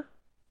Thor?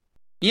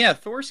 Yeah,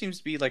 Thor seems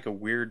to be like a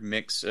weird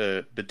mix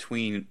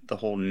between the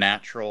whole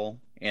natural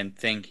and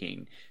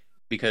thinking.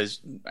 Because,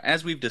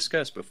 as we've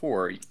discussed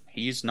before,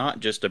 he's not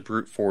just a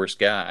brute force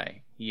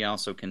guy. He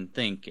also can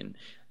think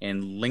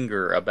and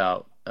linger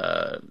about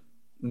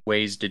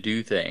ways to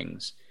do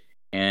things.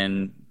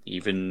 And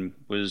even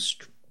was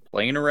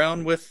playing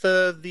around with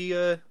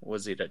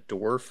was it a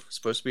dwarf?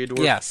 Supposed to be a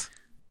dwarf? Yes.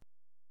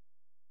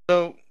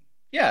 So,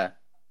 yeah.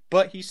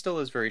 But he still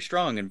is very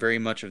strong and very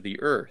much of the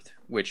earth,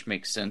 which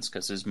makes sense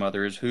because his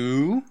mother is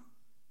who?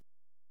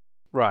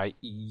 Right.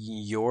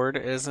 Jord,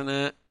 isn't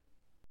it?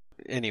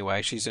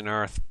 Anyway, she's an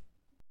Earth-based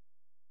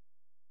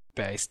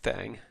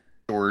thing.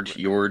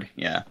 Jord,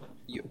 yeah.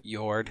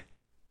 Jord.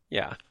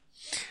 Yeah.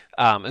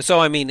 So,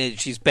 I mean,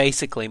 she's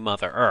basically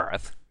Mother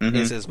Earth, Mm-hmm.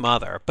 is his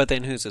mother. But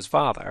then who's his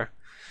father?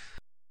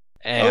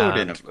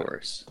 Odin, And of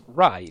course.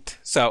 right.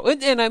 So,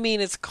 and I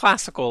mean, it's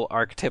classical,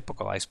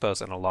 archetypical, I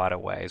suppose, in a lot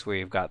of ways, where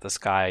you've got the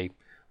sky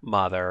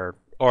mother,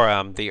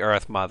 or the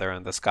earth mother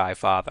and the sky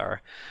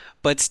father.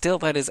 But still,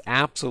 that is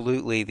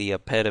absolutely the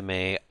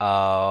epitome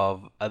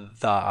of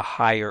the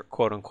higher,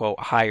 quote unquote,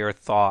 higher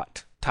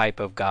thought type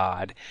of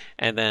God.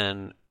 And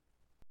then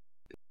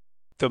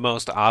the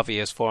most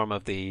obvious form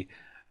of the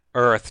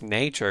earth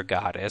nature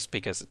goddess,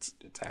 because it's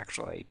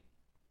actually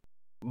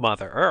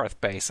Mother Earth,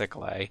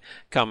 basically,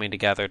 coming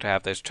together to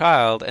have this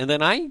child. And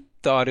then I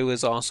thought it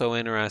was also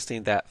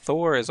interesting that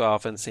Thor is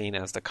often seen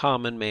as the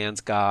common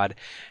man's god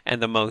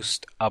and the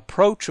most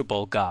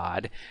approachable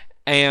god,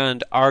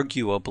 and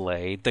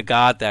arguably the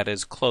god that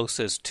is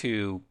closest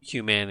to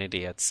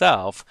humanity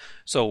itself.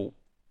 So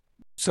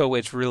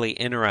it's really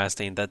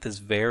interesting that this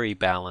very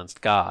balanced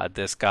god,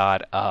 this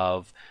god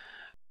of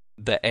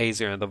the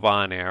Aesir and the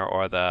Vanir,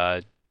 or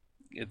the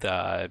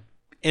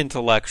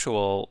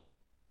intellectual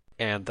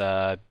and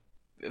the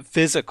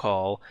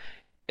physical,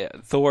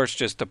 Thor's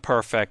just the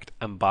perfect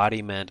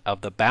embodiment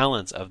of the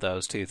balance of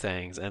those two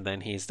things. And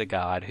then he's the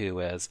god who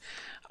is,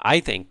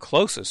 I think,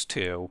 closest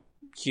to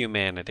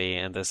humanity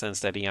in the sense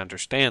that he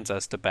understands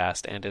us the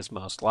best and is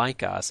most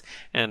like us,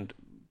 and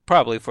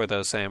probably for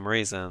those same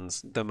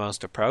reasons, the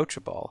most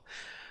approachable.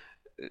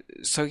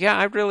 So yeah,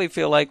 I really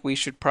feel like we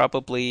should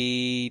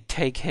probably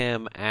take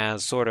him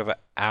as sort of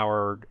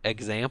our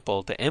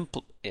example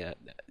to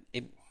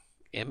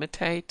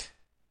imitate.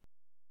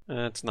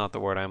 That's not the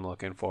word I'm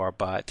looking for,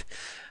 but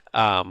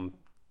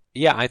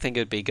yeah, I think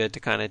it'd be good to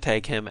kind of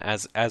take him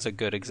as a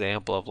good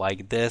example of,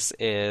 like, this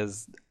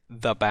is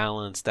the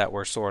balance that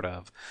we're sort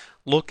of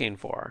looking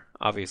for.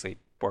 Obviously,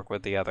 work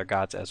with the other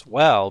gods as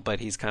well, but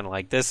he's kind of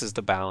like, this is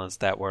the balance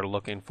that we're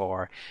looking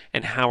for,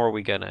 and how are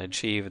we going to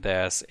achieve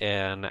this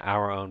in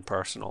our own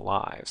personal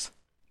lives?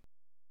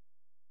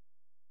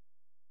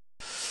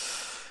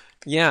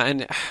 Yeah,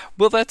 and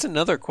well, that's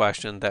another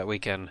question that we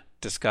can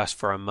discuss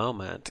for a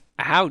moment.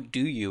 How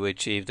do you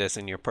achieve this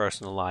in your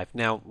personal life?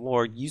 Now,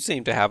 Lord, you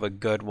seem to have a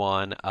good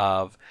one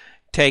of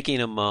taking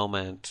a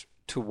moment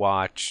to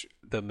watch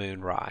the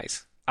moon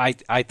rise. I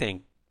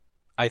think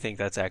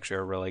that's actually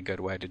a really good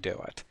way to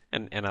do it,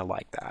 and I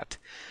like that.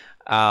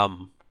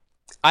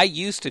 I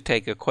used to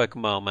take a quick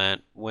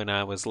moment when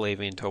I was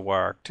leaving to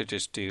work to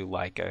just do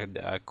like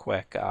a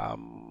quick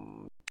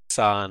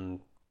sun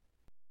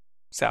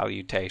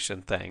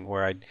salutation thing,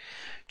 where I'd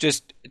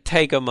just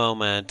take a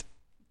moment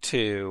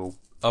to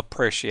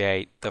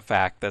appreciate the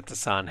fact that the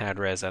sun had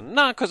risen.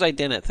 Not because I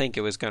didn't think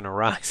it was going to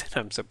rise and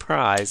I'm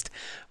surprised,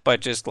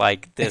 but just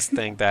like this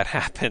thing that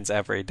happens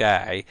every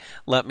day.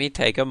 Let me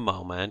take a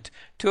moment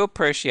to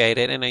appreciate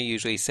it. And I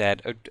usually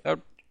said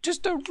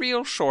just a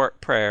real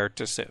short prayer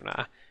to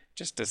Suna,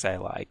 just to say,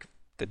 like,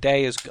 the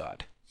day is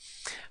good.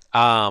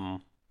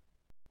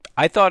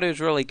 I thought it was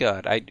really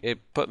good.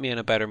 It put me in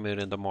a better mood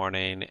in the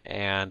morning,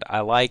 and I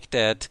liked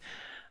it.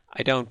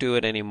 I don't do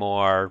it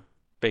anymore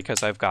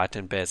because I've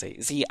gotten busy.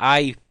 See,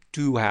 I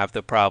do have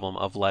the problem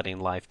of letting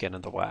life get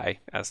in the way,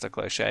 as the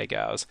cliche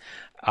goes.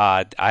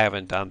 I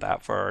haven't done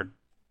that for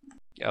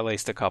at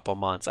least a couple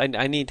months. I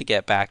need to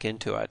get back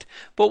into it.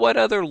 But what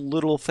other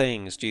little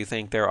things do you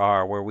think there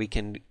are where we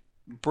can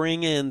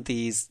bring in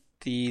these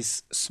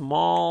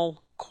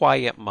small,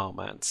 quiet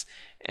moments,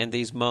 and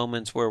these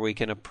moments where we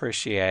can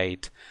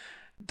appreciate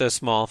the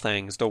small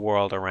things, the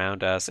world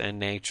around us, and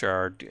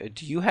nature?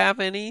 Do you have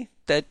any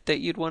that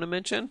you'd want to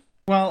mention?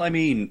 Well, I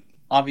mean,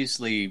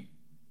 obviously,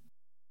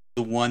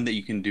 the one that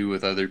you can do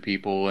with other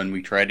people, and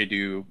we try to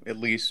do at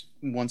least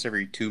once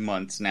every 2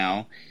 months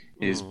now,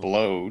 is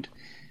Blowed.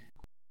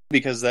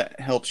 Because that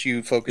helps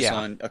you focus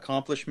on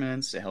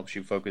accomplishments. It helps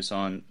you focus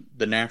on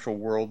the natural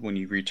world when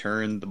you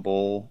return the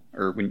bowl,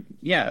 or when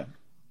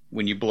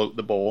you bloat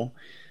the bowl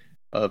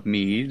of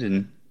mead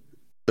and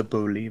the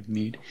bowly of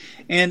mead.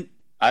 And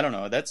I don't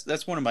know,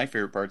 that's one of my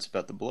favorite parts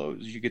about the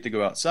blows. You get to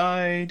go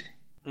outside,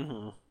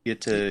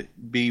 get to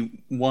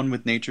be one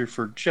with nature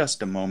for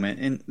just a moment,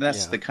 and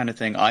that's the kind of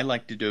thing I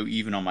like to do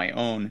even on my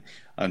own.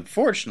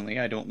 Unfortunately,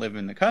 I don't live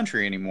in the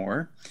country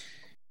anymore,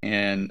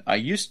 and I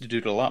used to do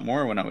it a lot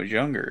more when I was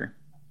younger.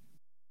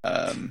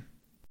 I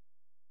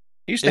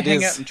used to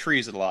hang out in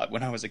trees a lot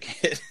when I was a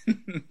kid.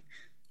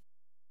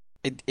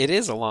 It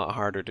is a lot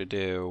harder to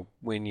do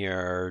when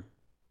you're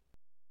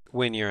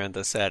in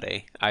the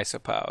city, I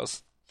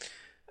suppose.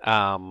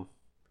 But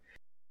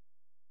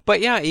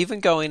yeah,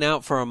 even going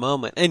out for a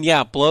moment, and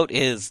yeah, bloat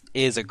is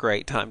a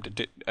great time to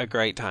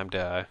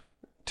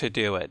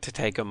do it, to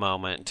take a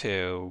moment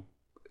to,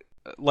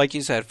 like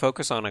you said,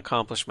 focus on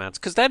accomplishments,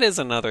 because that is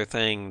another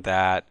thing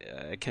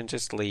that can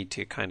just lead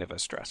to kind of a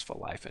stressful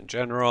life in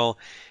general.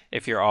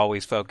 If you're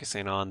always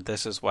focusing on,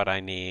 this is what I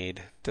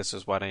need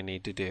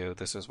to do,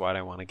 this is what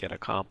I want to get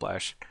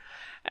accomplished,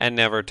 and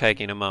never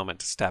taking a moment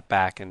to step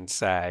back and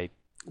say,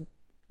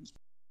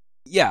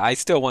 yeah, I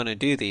still want to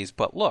do these,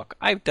 but look,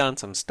 I've done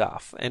some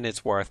stuff, and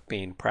it's worth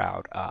being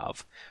proud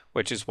of,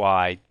 which is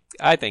why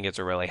I think it's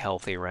a really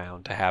healthy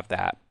round to have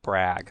that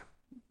brag.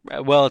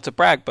 Well, it's a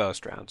brag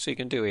boast round, so you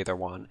can do either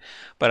one,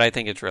 but I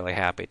think it's really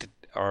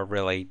are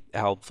really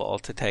helpful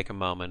to take a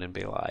moment and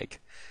be like,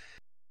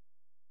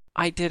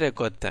 I did a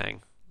good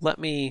thing. Let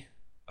me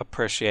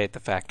appreciate the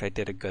fact I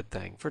did a good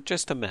thing for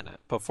just a minute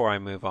before I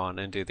move on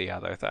and do the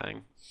other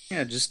thing.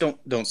 Yeah, just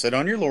don't sit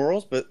on your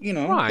laurels, but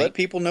Right. let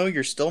people know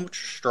you're still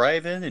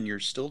striving and you're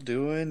still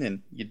doing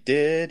and you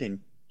did, and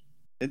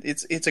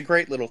it's a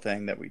great little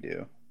thing that we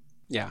do.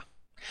 Yeah.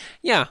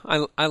 Yeah,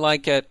 I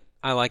like it.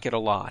 I like it a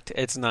lot.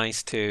 It's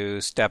nice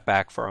to step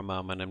back for a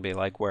moment and be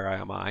like, where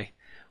am I?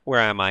 Where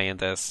am I in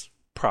this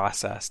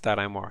process that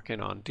I'm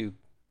working on?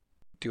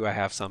 Do I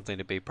have something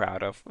to be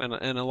proud of? And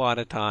a lot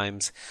of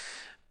times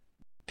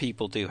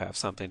people do have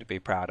something to be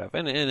proud of.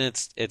 And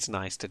it's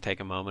nice to take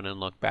a moment and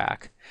look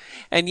back.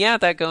 And yeah,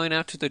 that going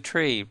out to the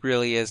tree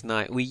really is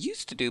nice. We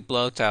used to do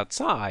bloats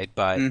outside,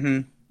 but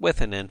Mm-hmm.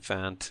 with an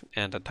infant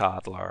and a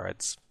toddler,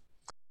 it's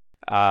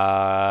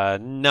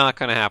not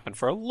going to happen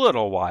for a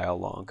little while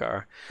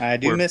longer. I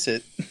do We're miss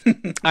it.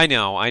 I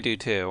know, I do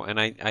too, and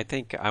I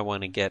think I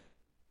want to get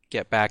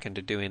back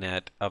into doing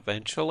it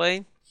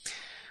eventually.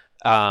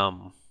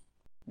 Um,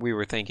 we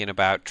were thinking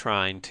about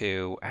trying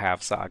to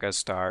have Saga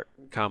start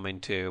coming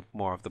to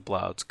more of the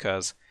bloats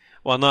because,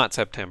 well, not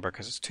September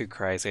because it's too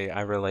crazy.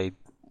 I really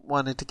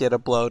wanted to get a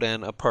bloat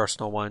in, a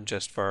personal one,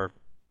 just for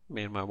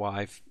me and my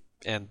wife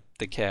and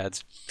the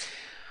kids.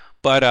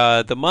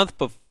 But the month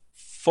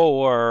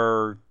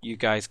before you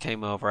guys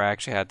came over, I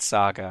actually had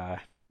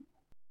Saga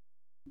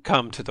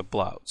come to the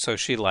bloat, so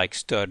she like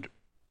stood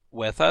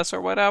with us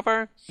or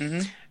whatever,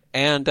 Mm-hmm.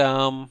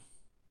 and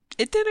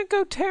it didn't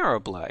go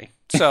terribly.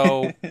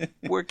 So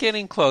we're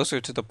getting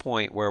closer to the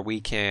point where we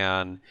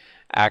can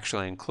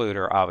actually include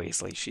her.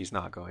 Obviously, she's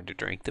not going to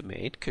drink the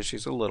mead because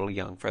she's a little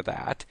young for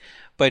that,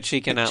 but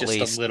she can at Just a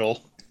least,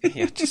 little.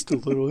 yeah, just a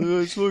little.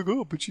 Yeah, it's like,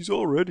 oh, but she's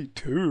already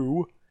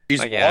two. She's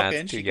Like, yeah, walking.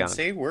 it's too She can young.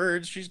 say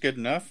words. She's good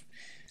enough.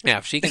 Yeah,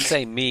 if she can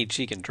say mead,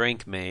 she can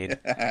drink mead.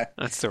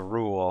 That's the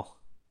rule.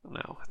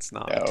 No, it's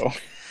not. No.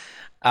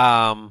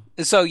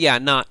 So yeah,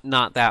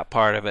 not that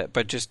part of it,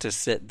 but just to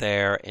sit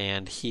there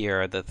and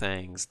hear the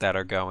things that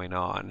are going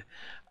on.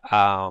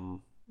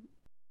 Um,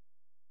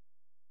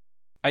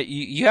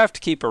 you have to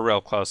keep a real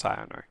close eye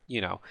on her,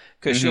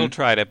 because she'll Mm-hmm.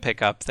 try to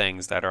pick up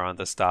things that are on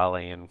the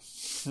stolly and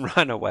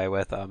run away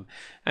with them,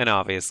 and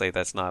obviously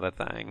that's not a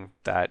thing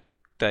that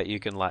you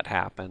can let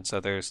happen. So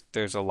there's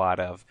a lot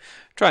of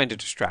trying to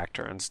distract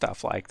her and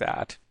stuff like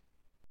that.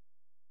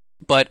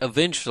 But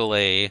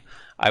eventually,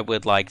 I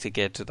would like to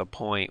get to the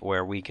point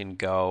where we can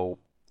go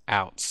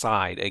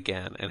outside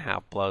again and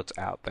have bloats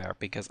out there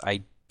because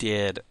I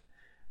did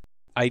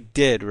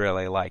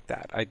really like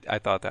that. I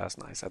thought that was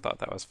nice. I thought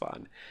that was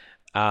fun.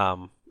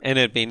 And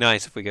it'd be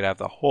nice if we could have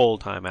the whole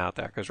time out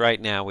there because right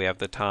now we have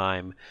the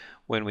time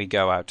when we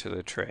go out to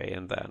the tree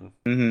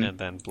Mm-hmm. and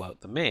then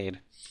bloat the mead.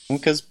 Well,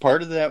 because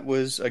part of that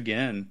was,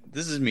 again,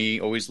 this is me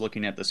always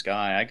looking at the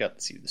sky. I got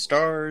to see the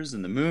stars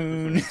and the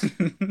moon.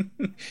 Hmm.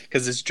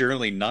 Because it's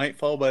generally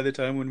nightfall by the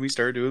time when we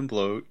start doing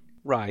bloat.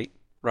 Right,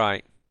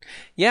 right.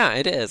 Yeah,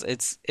 it is.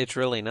 It's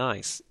really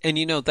nice. And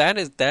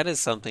that is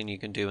something you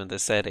can do in the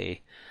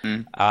city.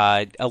 Mm.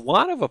 A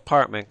lot of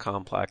apartment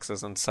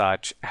complexes and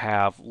such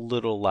have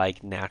little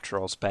like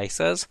natural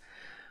spaces.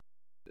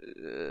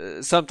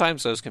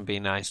 Sometimes those can be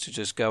nice to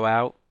just go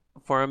out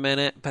for a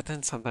minute, but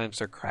then sometimes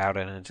they're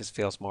crowded and it just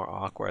feels more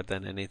awkward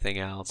than anything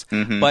else.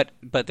 Mm-hmm.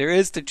 But there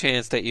is the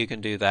chance that you can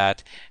do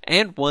that.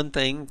 And one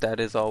thing that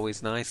is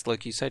always nice,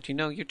 like you said,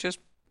 you're just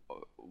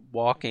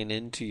walking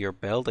into your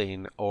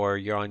building or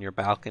you're on your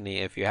balcony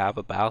if you have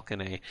a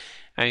balcony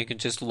and you can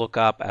just look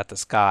up at the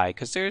sky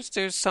because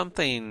there's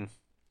something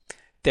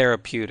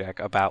therapeutic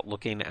about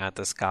looking at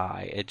the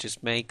sky. It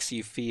just makes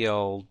you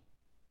feel,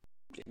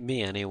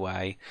 me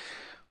anyway,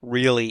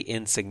 really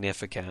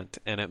insignificant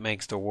and it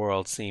makes the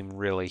world seem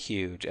really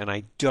huge. And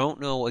I don't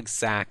know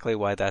exactly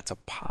why that's a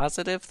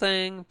positive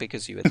thing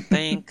because you would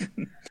think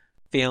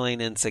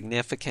feeling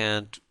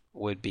insignificant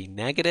would be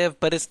negative,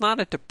 but it's not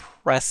a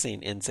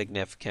depressing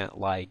insignificant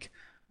like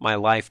my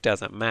life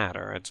doesn't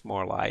matter. It's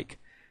more like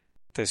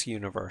this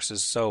universe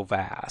is so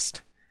vast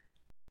Or,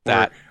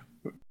 that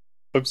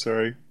I'm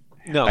sorry.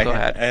 no, go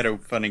ahead. I had a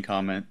funny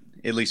comment,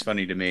 at least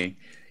funny to me.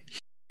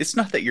 It's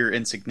not that you're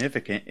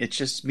insignificant. It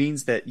just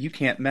means that you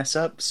can't mess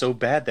up so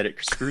bad that it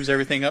screws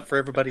everything up for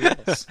everybody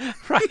else.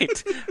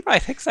 Right,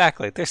 right,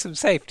 exactly. There's some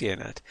safety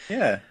in it.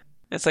 Yeah.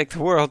 It's like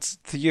the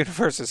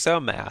universe is so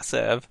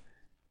massive.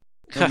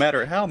 No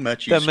matter how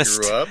much you The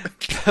screw up.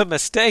 The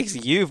mistakes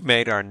you've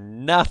made are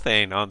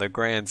nothing on the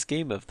grand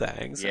scheme of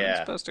things. And I Yeah.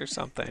 suppose there's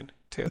something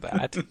to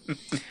that.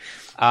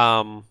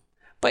 um,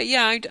 but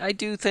yeah, I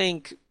do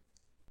think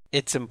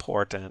it's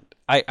important.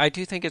 I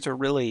do think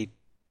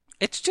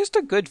it's just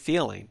a good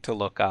feeling to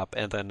look up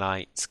in the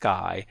night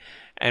sky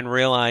and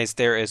realize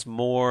there is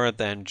more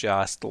than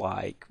just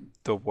like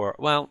the world.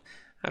 Well,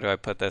 how do I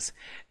put this?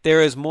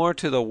 There is more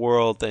to the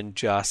world than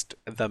just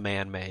the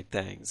man-made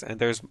things.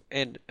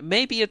 And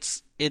maybe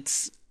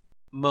it's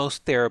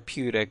most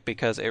therapeutic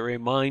because it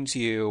reminds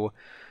you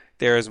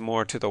there is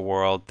more to the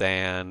world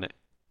than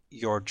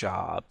your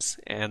jobs,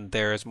 and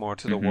there is more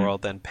to the Mm-hmm.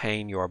 world than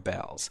paying your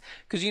bills.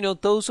 Because,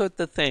 those are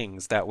the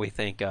things that we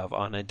think of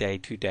on a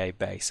day-to-day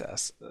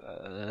basis,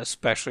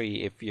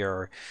 especially if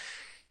you're,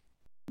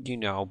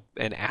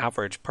 an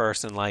average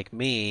person like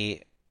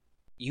me.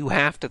 You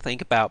have to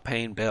think about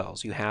paying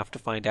bills. You have to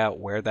find out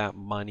where that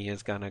money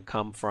is going to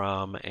come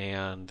from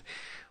and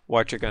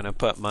what you're going to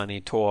put money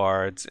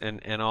towards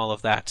and all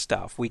of that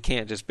stuff. We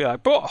can't just be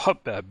like, oh,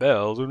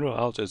 bills,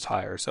 I'll just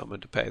hire someone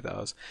to pay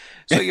those.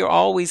 So you're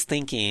always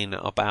thinking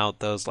about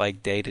those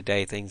like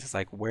day-to-day things. It's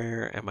like,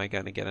 where am I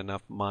going to get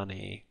enough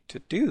money to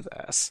do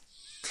this?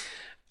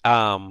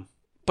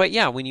 But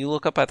yeah, when you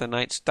look up at the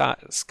night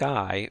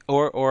sky,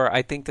 or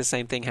I think the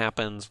same thing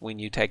happens when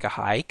you take a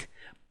hike.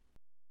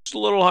 It's a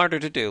little harder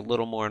to do, a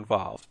little more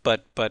involved,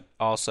 but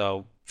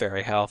also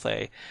very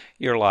healthy.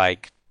 You're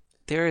like,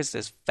 there is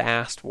this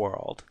vast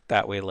world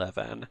that we live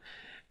in,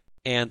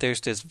 and there's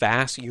this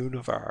vast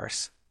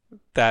universe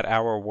that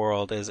our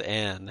world is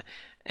in,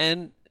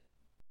 and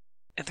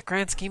in the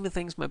grand scheme of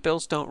things, my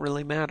bills don't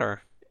really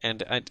matter,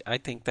 and I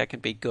think that can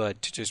be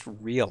good to just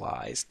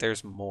realize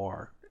there's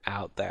more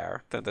out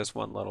there than this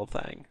one little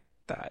thing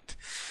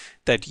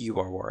that you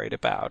are worried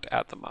about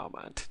at the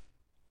moment.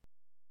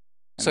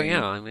 So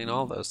yeah, I mean,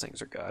 all those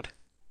things are good.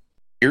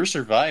 You're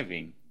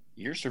surviving.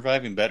 You're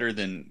surviving better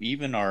than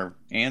even our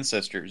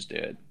ancestors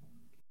did.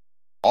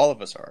 All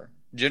of us are,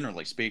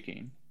 generally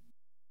speaking.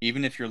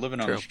 Even if you're living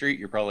on True. the street,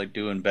 you're probably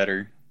doing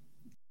better.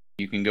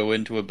 You can go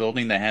into a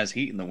building that has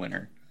heat in the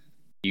winter.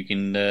 You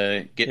can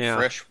get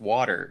fresh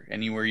water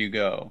anywhere you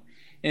go,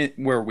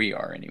 where we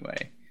are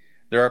anyway.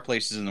 There are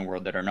places in the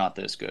world that are not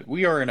this good.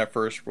 We are in a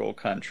first world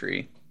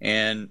country,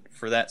 and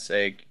for that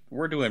sake,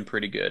 we're doing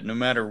pretty good, no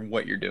matter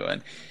what you're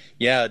doing.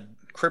 Yeah,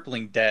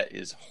 crippling debt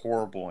is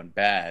horrible and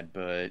bad,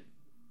 but,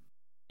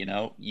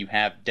 you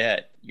have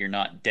debt. You're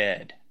not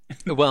dead.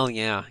 Well,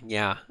 yeah.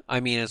 I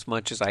mean, as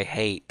much as I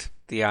hate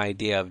the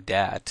idea of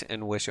debt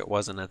and wish it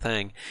wasn't a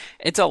thing,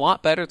 it's a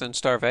lot better than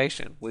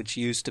starvation, which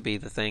used to be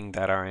the thing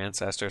that our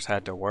ancestors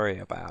had to worry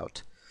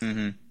about.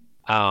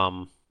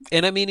 Mm-hmm.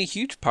 And I mean, a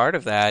huge part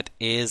of that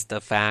is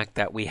the fact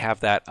that we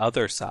have that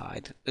other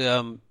side.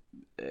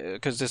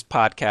 Because this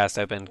podcast,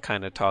 I've been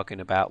kind of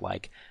talking about,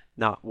 like,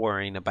 not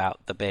worrying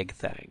about the big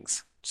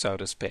things, so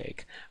to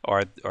speak,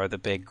 or the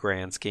big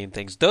grand scheme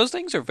things. Those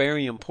things are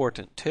very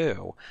important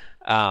too.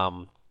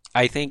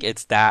 I think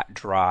it's that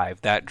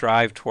drive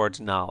towards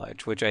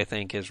knowledge, which I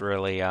think is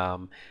really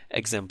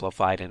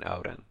exemplified in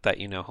Odin. That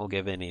he'll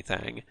give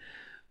anything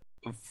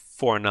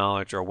for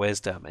knowledge or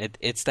wisdom.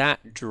 It's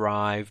that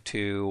drive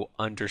to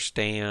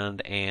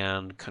understand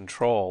and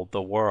control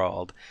the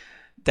world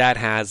that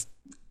has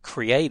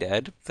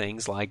created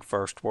things like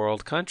first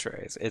world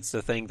countries. It's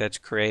the thing that's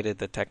created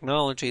the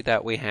technology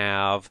that we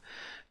have,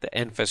 the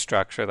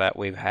infrastructure that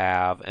we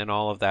have, and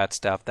all of that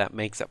stuff that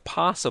makes it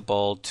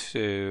possible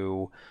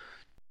to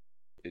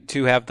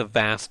have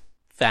the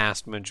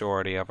vast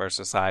majority of our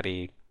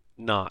society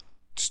not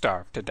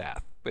starve to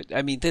death. But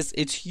I mean,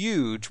 it's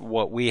huge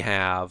what we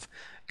have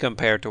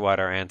compared to what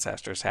our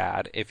ancestors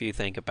had, if you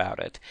think about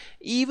it.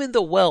 Even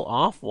the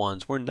well-off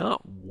ones were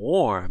not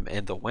warm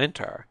in the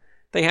winter.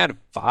 They had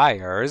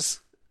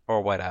fires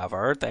or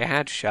whatever. They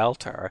had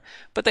shelter,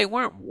 but they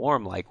weren't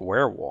warm like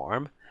we're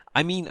warm.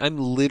 I mean, I'm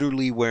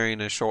literally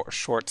wearing a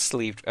short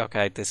sleeved.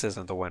 Okay, this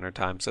isn't the winter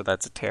time, so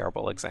that's a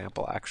terrible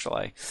example,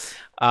 actually.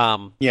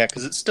 Yeah,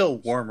 because it's still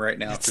warm right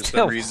now for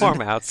some reason. It's still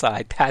warm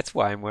outside. That's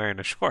why I'm wearing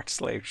a short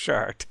sleeve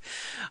shirt.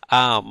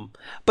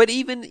 But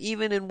even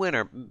in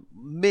winter,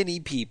 many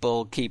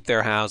people keep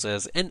their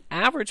houses, and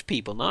average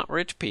people, not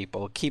rich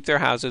people, keep their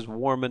houses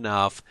warm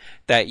enough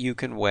that you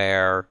can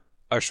wear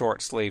a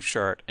short sleeve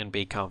shirt and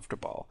be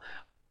comfortable.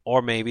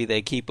 Or maybe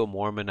they keep them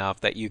warm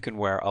enough that you can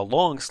wear a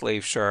long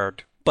sleeve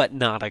shirt but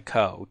not a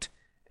coat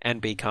and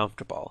be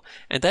comfortable.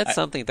 And that's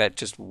something that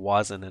just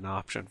wasn't an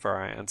option for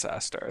our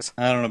ancestors.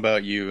 I don't know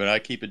about you, but I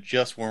keep it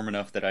just warm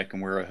enough that I can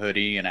wear a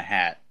hoodie and a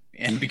hat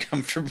and be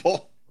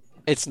comfortable.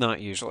 It's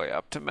not usually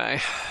up to me.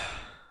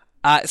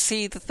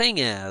 See, the thing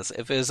is,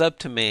 if it was up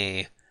to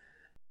me,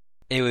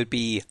 it would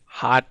be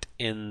hot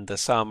in the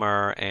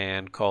summer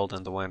and cold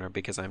in the winter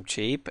because I'm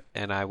cheap,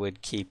 and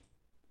I'd keep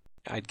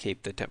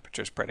the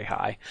temperatures pretty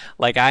high.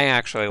 Like, I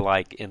actually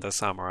like, in the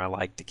summer, I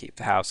like to keep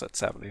the house at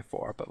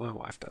 74, but my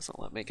wife doesn't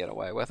let me get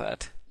away with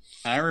it.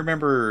 I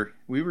remember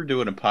we were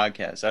doing a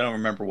podcast. I don't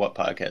remember what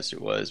podcast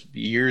it was,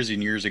 years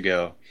and years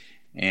ago,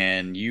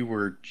 and you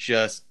were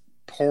just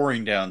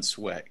pouring down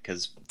sweat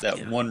because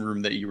that one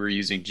room that you were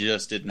using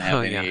just didn't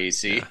have any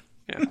AC.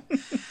 Yeah.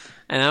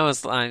 And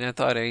I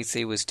thought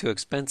AC was too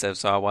expensive,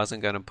 so I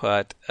wasn't going to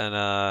put an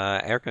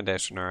air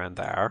conditioner in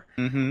there.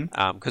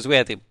 Because we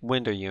had the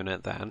window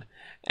unit then.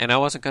 And I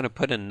wasn't going to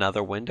put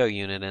another window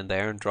unit in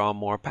there and draw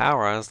more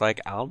power. I was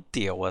like, I'll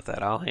deal with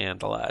it. I'll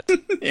handle it.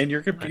 And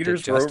your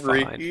computers were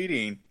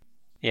overheating.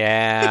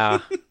 Yeah.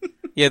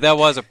 Yeah, that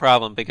was a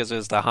problem because it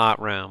was the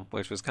hot room,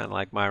 which was kind of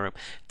like my room.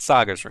 It's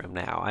Saga's room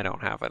now. I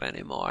don't have it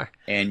anymore.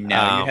 And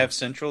now you have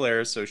central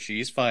air, so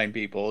she's fine,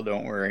 people.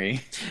 Don't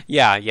worry.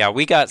 Yeah,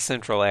 we got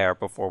central air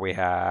before we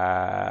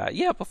had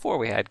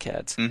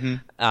kids.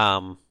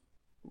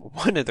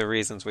 One of the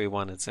reasons we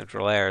wanted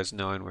central air is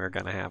knowing we were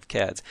going to have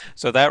kids.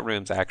 So that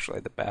room's actually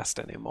the best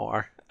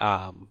anymore.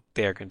 The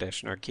air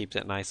conditioner keeps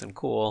it nice and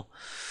cool.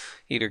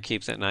 Heater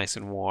keeps it nice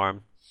and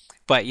warm.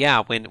 But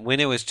yeah, when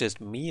it was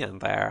just me in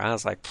there, I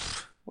was like,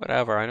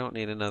 whatever, I don't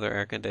need another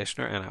air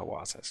conditioner. And I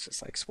was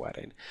just like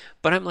sweating.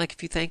 But I'm like,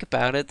 if you think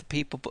about it, the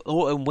people,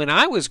 when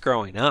I was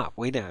growing up,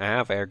 we didn't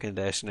have air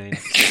conditioning.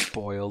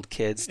 Spoiled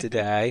kids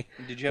today.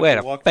 Did you have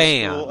to walk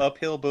to school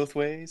uphill both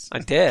ways? I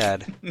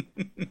did.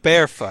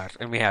 Barefoot.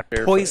 And we had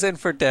poison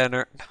for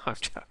dinner. No, I'm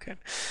joking.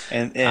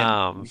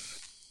 And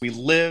we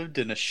lived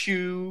in a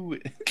shoe.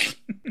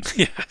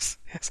 Yes.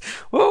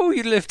 Oh,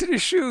 you lived in a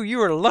shoe. You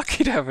were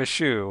lucky to have a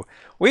shoe.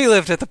 We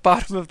lived at the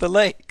bottom of the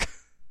lake.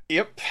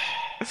 Yep.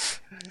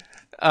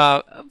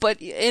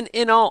 But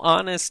in all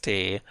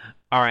honesty,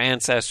 our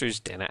ancestors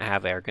didn't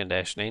have air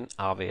conditioning,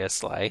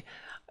 obviously.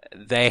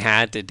 They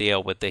had to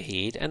deal with the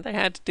heat, and they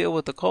had to deal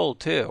with the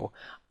cold, too.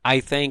 I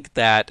think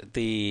that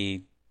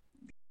those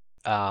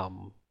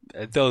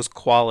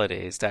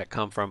qualities that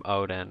come from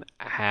Odin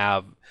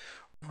have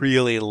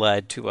really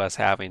led to us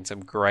having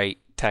some great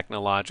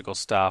technological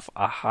stuff,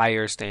 a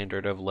higher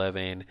standard of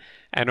living,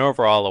 and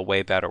overall a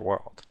way better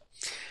world.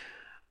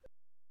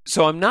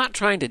 So I'm not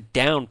trying to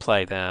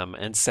downplay them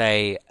and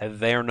say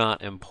they're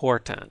not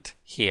important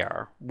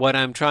here. What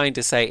I'm trying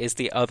to say is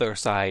the other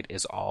side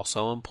is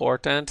also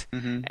important.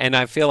 And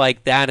I feel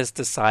like that is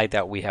the side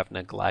that we have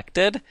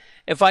neglected.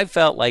 If I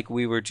felt like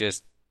we were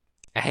just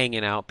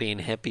hanging out being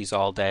hippies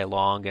all day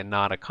long and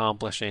not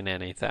accomplishing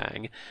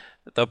anything,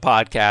 the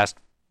podcast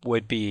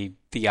would be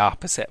the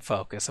opposite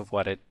focus of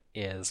what it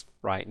is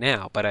right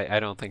now. But I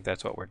don't think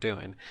that's what we're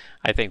doing.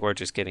 I think we're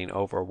just getting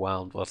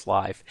overwhelmed with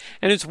life.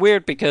 And it's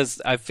weird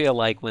because I feel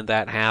like when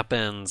that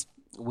happens,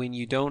 when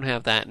you don't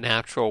have that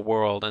natural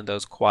world and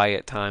those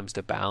quiet times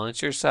to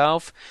balance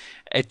yourself,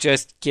 it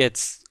just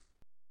gets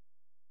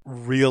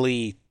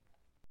really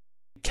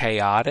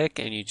chaotic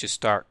and you just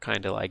start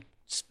kind of like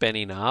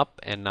spinning up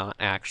and not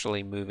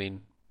actually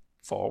moving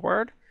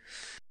forward.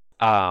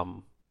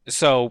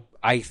 So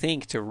I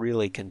think to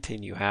really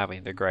continue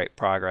having the great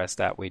progress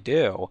that we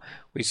do,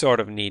 we sort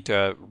of need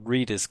to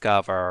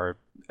rediscover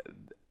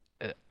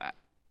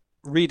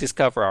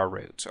our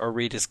roots or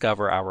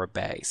rediscover our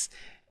base,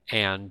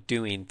 and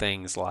doing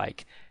things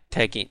like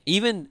taking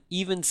even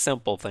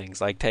simple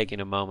things like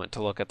taking a moment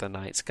to look at the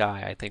night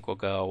sky, I think will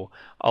go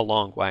a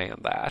long way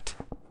in that.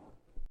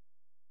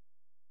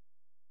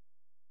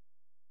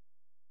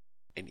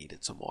 I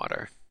needed some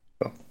water.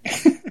 Oh.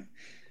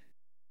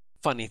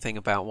 Funny thing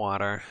about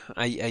water,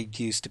 I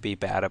used to be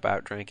bad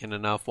about drinking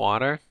enough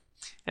water,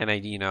 and I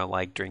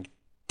like drink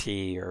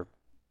tea or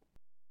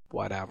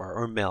whatever,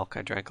 or milk.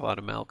 I drank a lot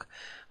of milk.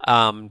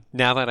 Now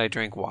that I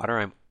drink water,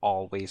 I'm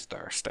always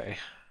thirsty.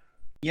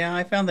 Yeah,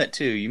 I found that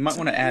too. You might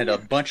want to add a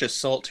bunch of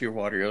salt to your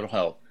water. It'll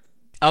help.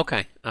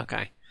 Okay.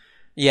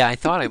 Yeah, I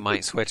thought I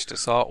might switch to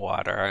salt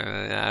water.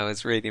 I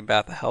was reading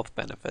about the health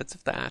benefits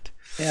of that.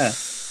 Yeah.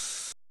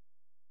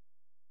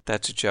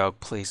 That's a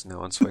joke. Please, no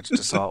one switch to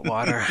salt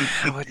water.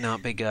 That would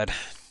not be good.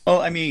 Well,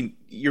 I mean,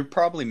 you're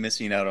probably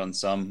missing out on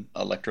some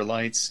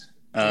electrolytes.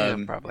 Yeah,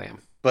 probably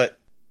am. But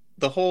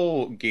the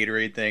whole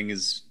Gatorade thing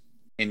is,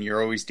 and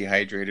you're always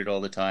dehydrated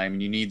all the time,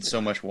 and you need so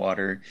much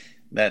water.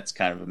 That's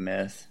kind of a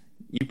myth.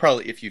 You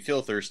probably, if you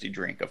feel thirsty,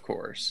 drink, of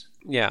course.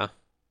 Yeah.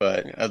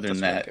 But other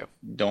than that,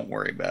 don't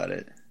worry about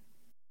it.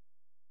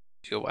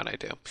 Do what I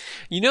do.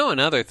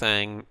 Another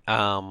thing,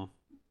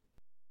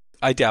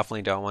 I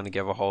definitely don't want to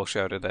give a whole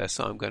show to this,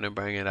 so I'm going to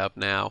bring it up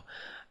now.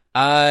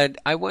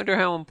 I wonder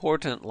how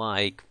important,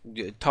 like,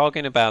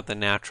 talking about the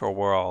natural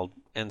world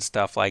and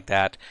stuff like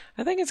that,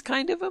 I think it's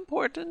kind of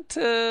important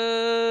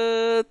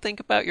to think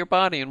about your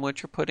body and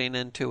what you're putting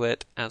into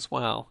it as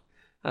well.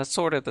 That's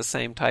sort of the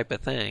same type of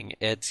thing.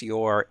 It's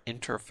your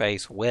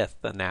interface with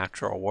the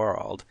natural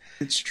world.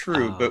 It's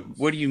true, but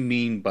what do you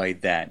mean by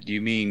that? Do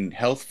you mean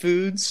health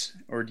foods?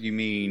 Or do you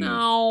mean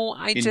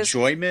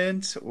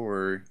enjoyment?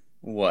 Or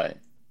what?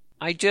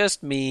 I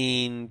just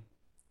mean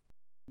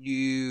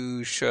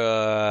you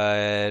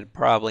should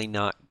probably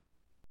not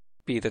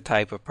be the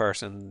type of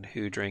person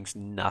who drinks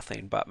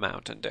nothing but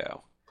Mountain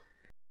Dew.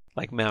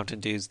 Like Mountain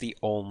Dew's the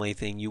only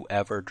thing you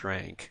ever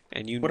drink,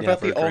 and you what never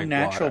about the drink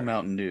all-natural water.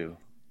 Mountain Dew?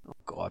 Oh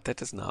God, that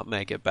does not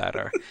make it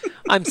better.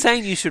 I'm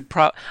saying you should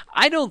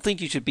I don't think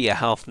you should be a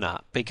health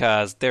nut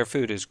because their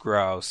food is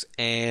gross,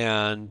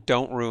 and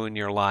don't ruin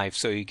your life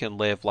so you can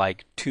live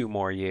like 2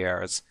 more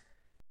years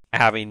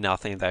having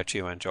nothing that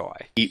you enjoy.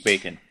 Eat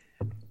bacon.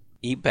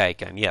 Eat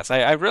bacon, yes.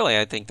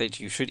 I think that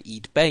you should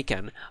eat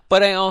bacon.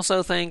 But I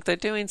also think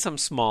that doing some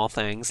small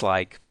things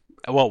like,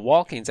 well,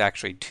 walking's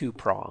actually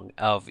 2-pronged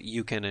of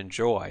you can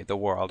enjoy the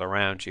world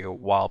around you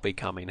while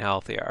becoming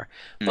healthier.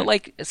 But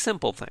like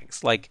simple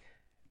things, like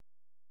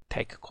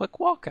take a quick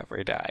walk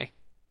every day.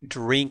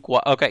 drink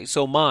what? Okay,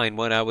 so mine,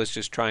 what I was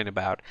just trying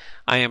about,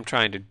 I am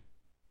trying to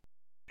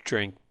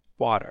drink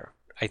water.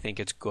 I think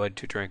it's good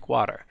to drink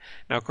water.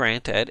 Now,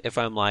 granted, if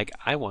I'm like,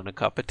 I want a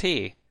cup of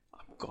tea,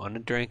 I'm going to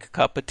drink a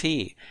cup of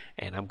tea,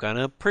 and I'm going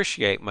to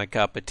appreciate my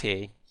cup of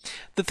tea.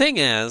 The thing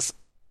is,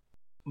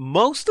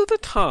 most of the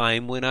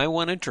time when I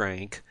want to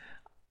drink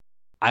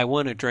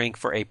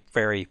for a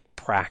very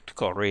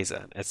practical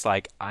reason. It's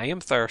like, I am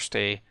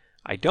thirsty.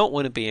 I don't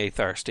want to be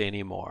thirsty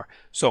anymore,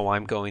 so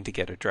I'm going to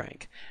get a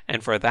drink.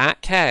 And for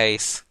that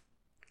case,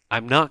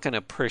 I'm not going to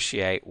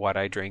appreciate what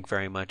I drink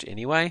very much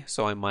anyway,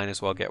 so I might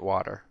as well get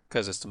water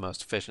because it's the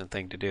most efficient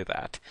thing to do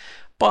that.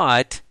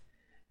 But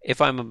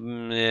if I'm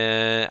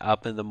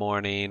up in the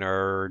morning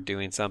or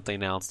doing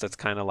something else that's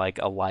kind of like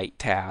a light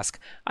task,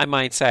 I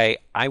might say,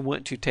 I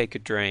want to take a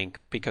drink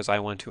because I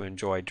want to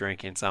enjoy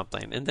drinking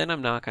something. And then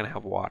I'm not going to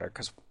have water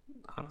because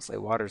honestly,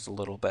 water's a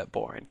little bit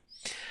boring.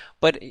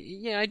 But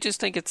yeah, I just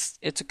think it's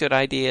a good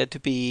idea to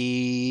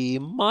be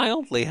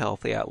mildly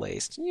healthy at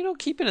least.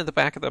 Keep it in the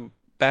back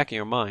of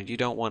your mind. You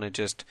don't want to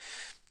just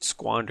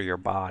squander your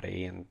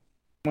body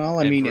Well,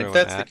 I and mean, if ruin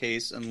that's the that.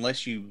 case,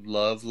 unless you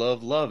love,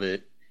 love, love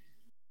it,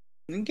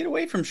 then get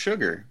away from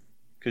sugar.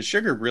 Because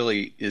sugar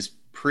really is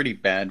pretty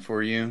bad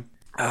for you.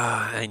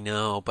 I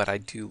know, but I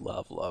do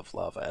love, love,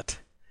 love it.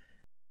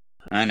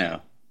 I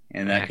know.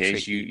 In I that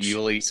actually case, eat.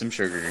 you'll eat some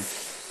sugar.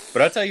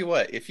 But I'll tell you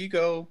what, if you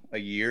go a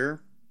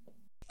year,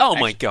 Oh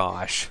my actually,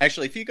 gosh!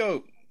 actually, if you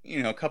go,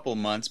 a couple of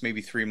months,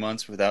 maybe 3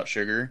 months without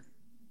sugar,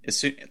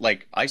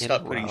 like I In a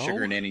stopped putting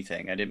sugar row? in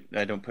anything.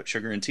 I don't put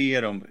sugar in tea.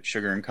 I don't put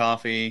sugar in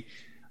coffee.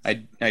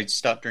 I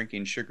stopped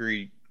drinking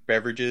sugary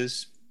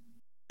beverages.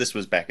 This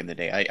was back in the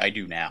day. I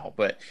do now,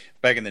 but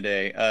back in the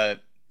day,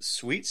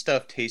 sweet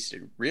stuff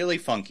tasted really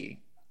funky,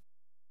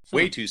 Hmm.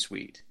 way too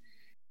sweet,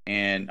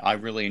 and I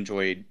really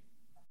enjoyed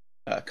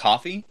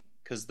coffee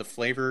because the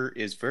flavor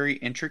is very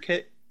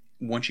intricate.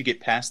 Once you get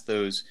past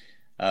those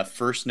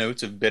first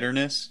notes of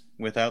bitterness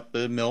without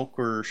the milk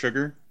or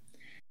sugar,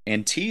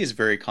 and tea is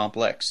very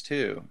complex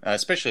too,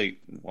 especially,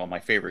 well, my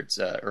favorite's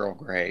Earl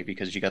Grey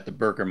because you got the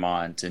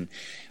bergamot and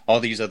all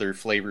these other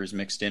flavors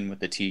mixed in with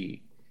the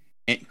tea.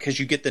 Because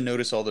you get to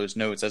notice all those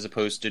notes as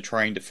opposed to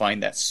trying to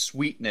find that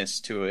sweetness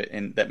to it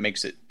and that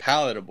makes it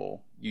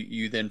palatable.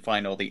 You then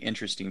find all the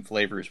interesting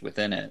flavors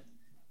within it.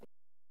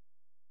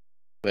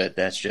 But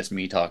that's just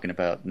me talking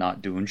about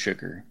not doing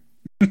sugar.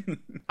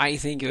 I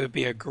think it would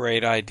be a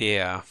great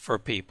idea for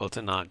people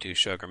to not do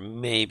sugar.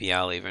 Maybe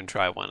I'll even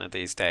try one of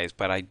these days,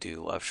 but I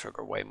do love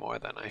sugar way more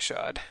than I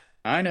should.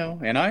 I know,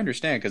 and I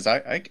understand because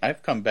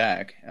I've come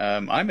back.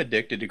 I'm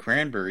addicted to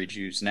cranberry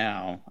juice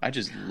now. I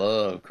just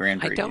love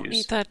I cranberry don't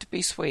need juice. that to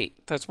be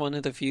sweet. That's one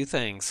of the few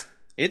things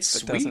It's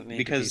that doesn't sweet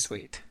need to be because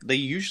sweet. they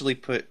usually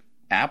put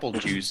apple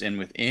juice in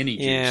with any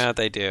juice. Yeah,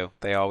 they do.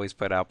 They always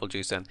put apple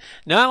juice in.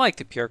 No, I like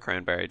the pure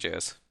cranberry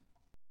juice.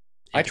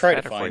 I And it's try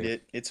to better for find you.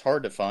 it. It's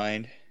hard to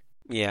find,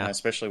 Yeah.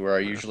 especially where I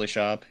Yeah. usually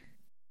shop,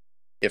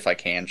 if I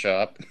can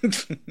shop.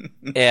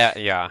 Yeah,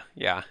 yeah,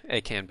 yeah.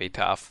 It can be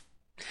tough.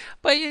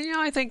 But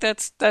I think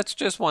that's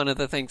just one of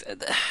the things.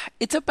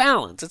 It's a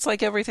balance. It's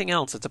like everything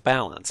else. It's a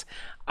balance.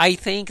 I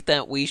think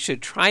that we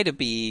should try to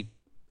be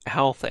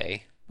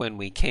healthy when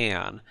we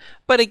can.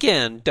 But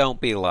again,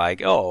 don't be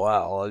like, oh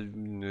well,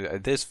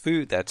 this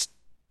food that's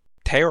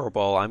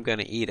terrible. I'm going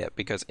to eat it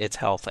because it's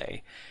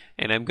healthy.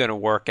 And I'm going to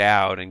work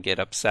out and get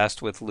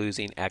obsessed with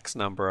losing X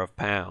number of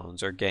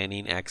pounds or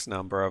gaining X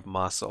number of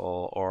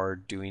muscle or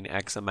doing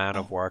X amount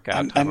of Oh, workout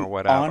I'm time or I'm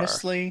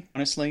whatever.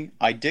 honestly,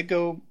 I did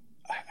go.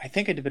 I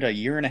think I did about a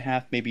year and a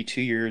half, maybe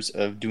 2 years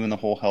of doing the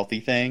whole healthy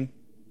thing.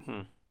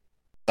 Hmm.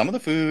 Some of the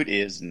food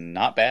is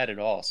not bad at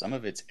all. Some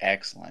of it's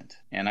excellent,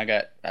 and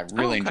I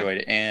Oh, really okay. enjoyed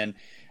it. And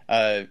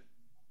uh,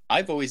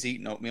 I've always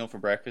eaten oatmeal for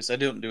breakfast. I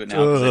don't do it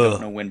now because I don't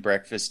Ugh. know when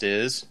breakfast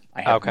is.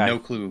 I have Okay. no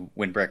clue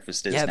when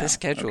breakfast is Yeah, this now.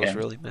 schedule is Okay.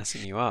 really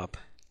messing you up.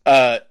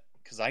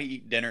 Because I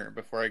eat dinner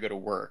before I go to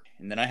work,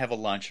 and then I have a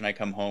lunch, and I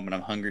come home, and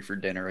I'm hungry for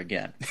dinner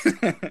again.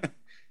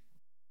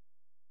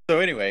 So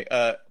anyway,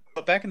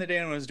 but back in the day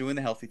when I was doing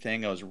the healthy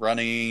thing, I was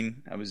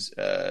running, I was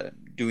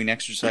doing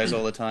exercise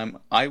all the time.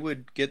 I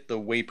would get the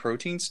whey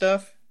protein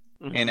stuff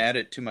and Hmm. add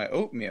it to my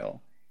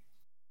oatmeal.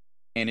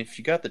 And if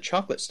you got the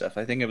chocolate stuff,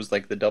 I think it was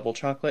like the double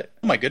chocolate.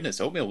 Oh my goodness,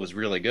 oatmeal was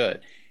really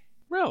good.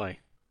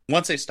 Really?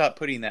 Once I stopped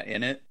putting that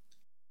in it,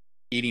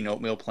 eating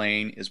oatmeal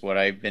plain is what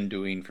I've been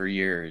doing for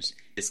years.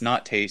 It's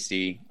not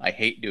tasty. I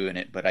hate doing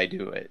it, but I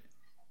do it.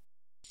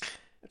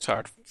 It's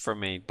hard for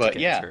me to But get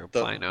yeah, through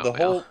the plain the oatmeal.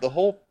 whole the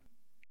whole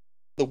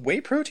the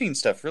whey protein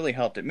stuff really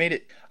helped. It made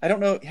it. I don't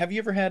know. Have you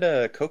ever had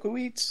a cocoa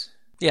eats?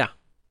 Yeah.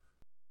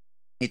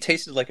 It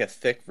tasted like a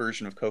thick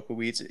version of cocoa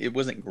wheats. It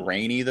wasn't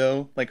grainy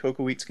though, like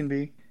cocoa wheats can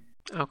be.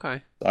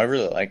 Okay. So I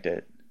really liked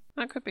it.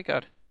 That could be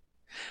good.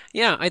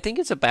 Yeah, I think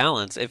it's a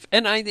balance. I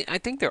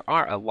think there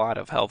are a lot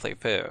of healthy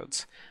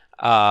foods.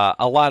 A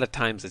lot of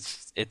times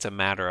it's a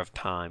matter of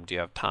time. Do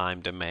you have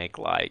time to make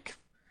like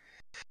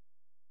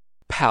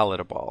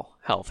palatable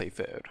healthy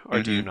food, or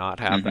do you Mm-hmm. not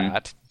have Mm-hmm.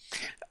 that?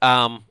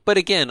 But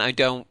again, I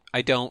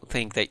don't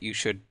think that you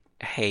should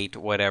hate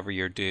whatever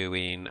you're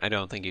doing. I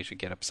don't think you should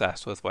get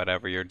obsessed with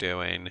whatever you're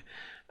doing.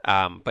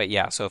 But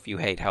yeah, so if you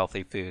hate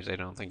healthy foods, I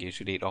don't think you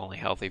should eat only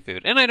healthy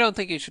food. And I don't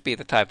think you should be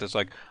the type that's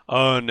like,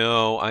 oh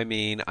no, I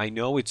mean, I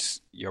know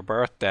it's your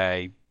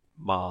birthday,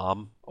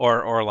 mom.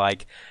 Or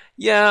like,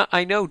 yeah,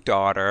 I know,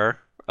 daughter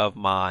of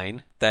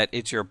mine, that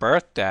it's your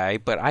birthday,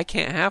 but I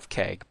can't have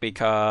cake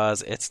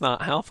because it's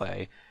not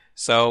healthy.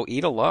 So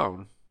eat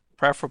alone,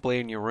 preferably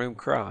in your room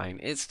crying.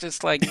 It's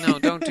just like, no,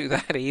 don't do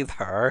that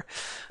either.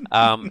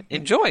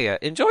 Enjoy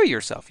it. Enjoy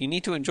yourself. You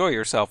need to enjoy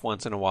yourself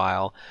once in a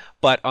while.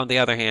 But on the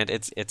other hand,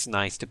 it's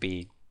nice to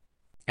be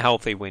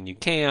healthy when you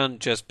can,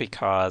 just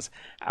because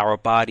our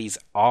bodies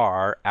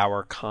are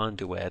our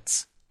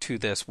conduits to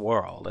this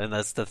world, and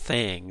that's the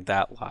thing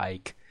that,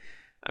 like,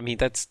 I mean,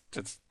 that's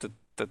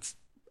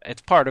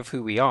it's part of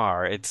who we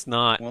are. It's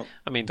not. Well,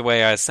 I mean, the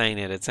way I was saying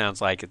it, it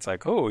sounds like it's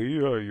like, oh,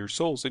 yeah, your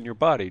soul's in your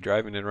body,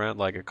 driving it around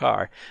like a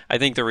car. I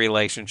think the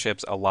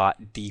relationship's a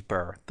lot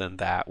deeper than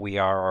that. We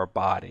are our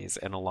bodies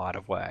in a lot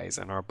of ways,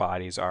 and our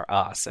bodies are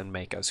us and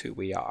make us who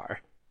we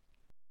are.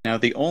 now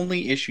the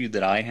only issue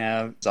that I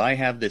have is I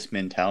have this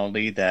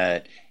mentality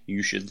that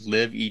you should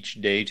live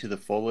each day to the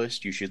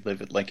fullest. You should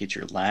live it like it's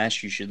your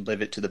last. You should live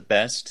it to the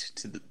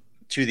best,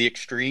 to the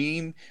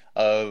extreme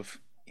of,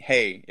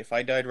 hey, if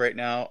I died right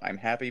now, I'm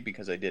happy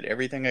because I did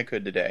everything I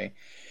could today.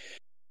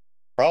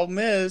 Problem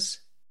is,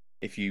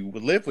 if you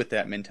live with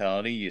that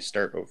mentality, you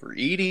start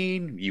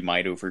overeating, you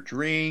might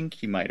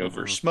overdrink, you might Hmm.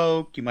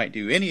 oversmoke, you might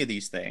do any of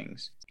these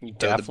things. You So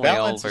the definitely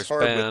balance is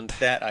hard with overspend.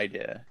 that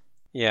idea.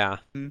 Yeah.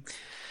 Hmm.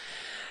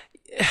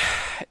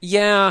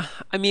 Yeah,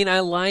 I mean, I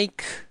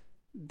like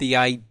the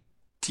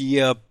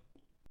idea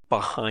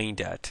behind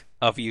it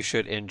of you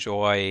should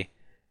enjoy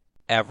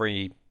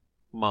every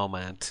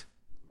moment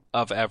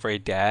of every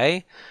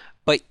day,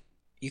 but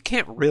you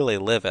can't really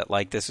live it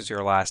like this is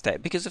your last day.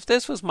 Because if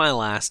this was my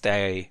last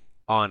day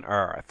on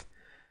Earth,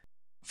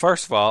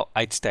 first of all,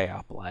 I'd stay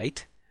up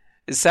late.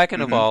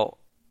 Second of Hmm. all,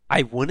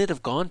 I wouldn't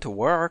have gone to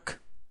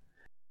work,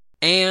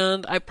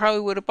 and I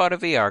probably would have bought a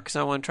VR because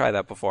I want to try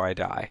that before I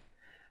die.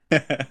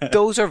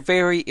 Those are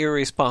very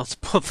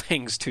irresponsible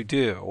things to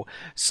do.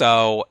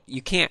 So you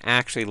can't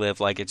actually live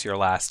like it's your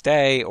last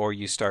day, or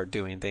you start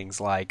doing things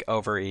like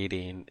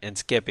overeating and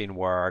skipping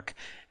work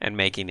and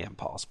making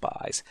impulse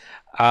buys.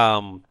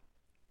 Um,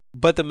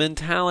 but the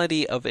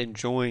mentality of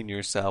enjoying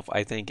yourself,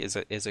 I think, is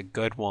a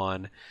good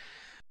one.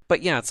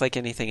 But yeah, it's like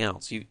anything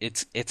else.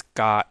 It's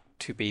got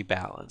to be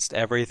balanced.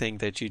 Everything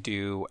that you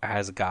do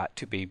has got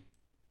to be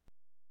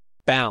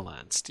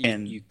balanced. You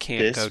And you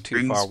can't this go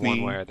too far brings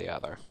one way me or the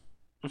other.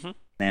 Hmm.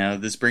 Now,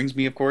 this brings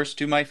me, of course,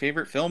 to my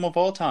favorite film of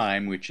all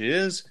time, which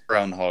is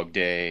Groundhog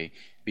Day.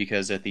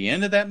 Because at the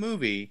end of that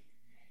movie,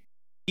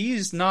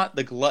 he's not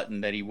the glutton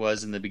that he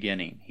was in the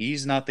beginning.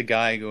 He's not the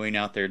guy going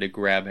out there to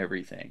grab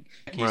everything.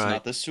 He's Right.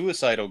 not the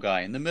suicidal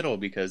guy in the middle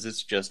because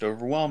it's just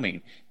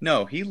overwhelming.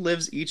 No, he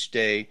lives each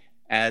day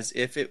as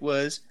if it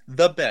was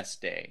the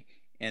best day.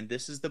 And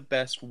this is the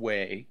best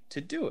way to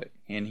do it.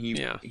 And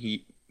Yeah.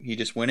 he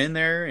just went in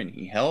there and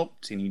he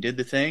helped and he did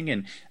the thing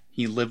and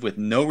he lived with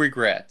no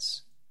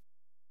regrets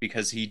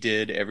because he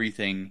did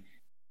everything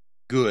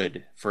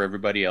good for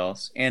everybody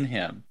else and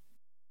him.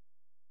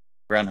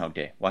 Groundhog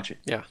Day. Watch it.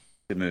 Yeah.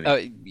 Good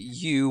movie.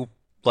 You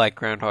like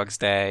Groundhog's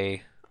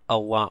Day a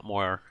lot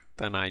more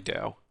than I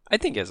do. I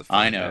think it's a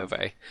I fun know.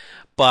 movie,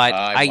 but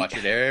I I watch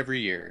it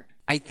every year.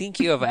 I think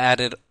you have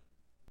added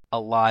a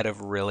lot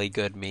of really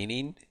good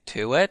meaning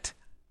to it.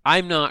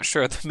 I'm not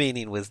sure the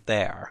meaning was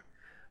there,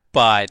 It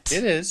but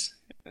is.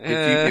 uh,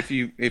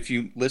 If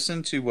you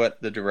listen to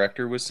what the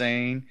director was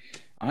saying,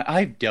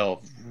 I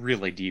delved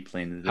really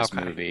deeply into this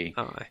okay. movie,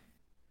 All right.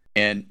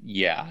 and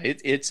yeah,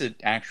 it's an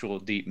actual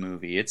deep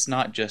movie. It's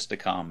not just a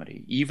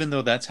comedy. Even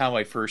though that's how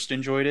I first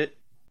enjoyed it,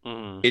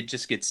 Mm. it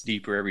just gets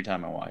deeper every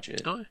time I watch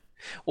it. All right.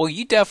 Well,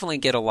 you definitely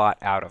get a lot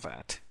out of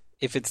it.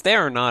 If it's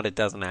there or not, it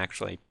doesn't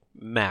actually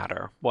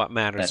matter. What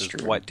matters That's is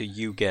true. what do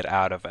you get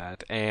out of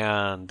it,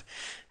 and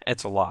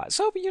it's a lot.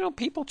 So,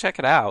 people check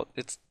it out.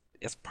 It's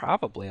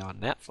probably on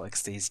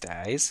Netflix these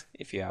days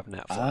if you have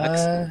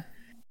Netflix. Uh,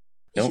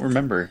 don't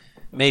remember.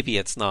 Maybe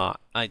it's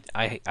not. I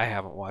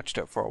haven't watched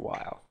it for a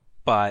while,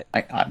 but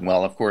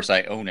Well, of course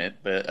I own it,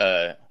 but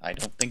I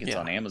don't think it's yeah,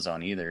 on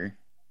Amazon either.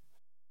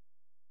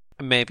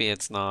 maybe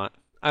it's not.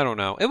 I don't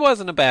know. It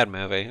wasn't a bad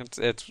movie.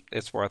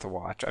 It's worth a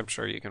watch. I'm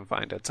sure you can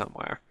find it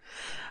somewhere.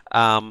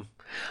 Um,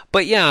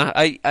 but yeah,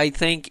 I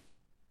think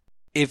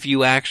if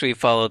you actually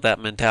followed that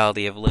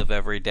mentality of live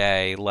every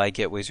day like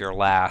it was your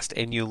last,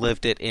 and you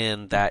lived it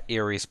in that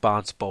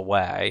irresponsible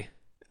way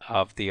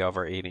of the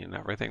overeating and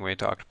everything we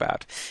talked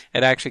about,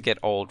 it actually get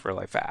old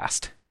really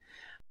fast.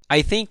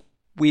 I think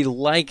we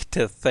like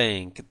to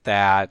think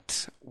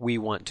that we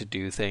want to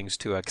do things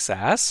to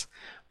excess,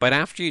 but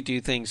after you do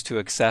things to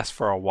excess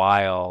for a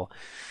while,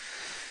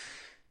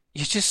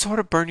 you just sort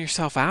of burn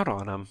yourself out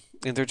on them.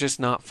 And they're just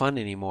not fun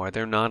anymore.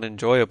 They're not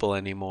enjoyable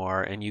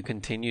anymore. And you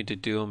continue to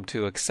do them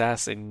to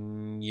excess,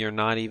 and you're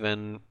not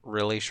even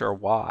really sure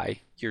why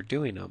you're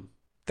doing them.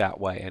 that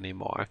way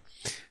anymore.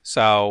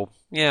 So,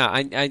 yeah,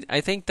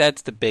 I think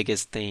that's the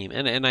biggest theme,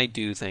 and I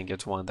do think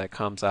it's one that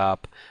comes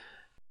up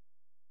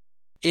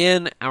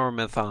in our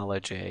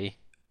mythology,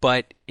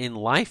 but in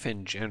life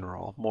in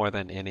general, more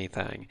than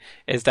anything,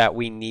 is that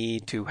we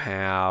need to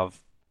have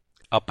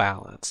a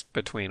balance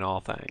between all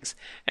things.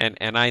 And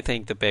I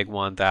think the big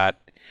one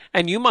that,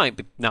 and you might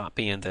not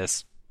be in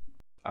this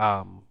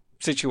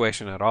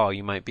situation at all,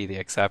 you might be the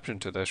exception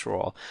to this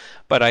rule,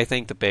 but I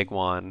think the big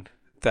one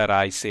that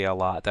I see a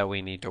lot that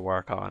we need to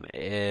work on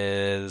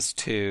is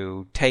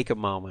to take a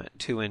moment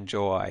to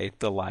enjoy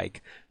the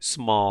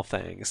small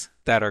things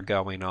that are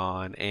going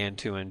on and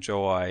to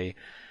enjoy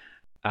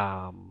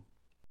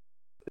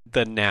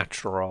the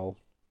natural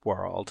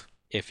world,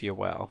 if you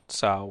will.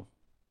 So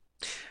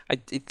I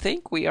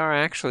think we are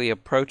actually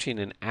approaching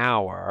an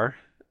hour.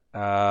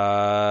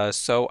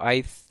 So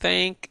I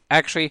think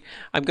actually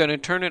I'm going to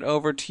turn it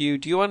over to you.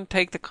 Do you want to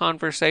take the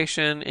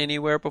conversation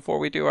anywhere before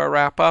we do our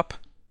wrap up?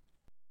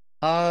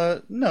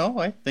 No,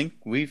 I think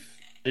we've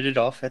hit it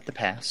off at the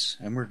pass,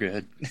 and we're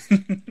good.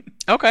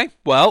 Okay,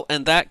 well,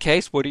 in that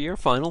case, what are your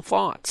final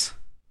thoughts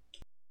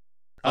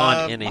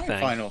on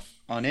anything?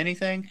 On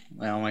anything?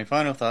 Well, my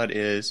final thought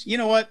is, you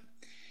know what?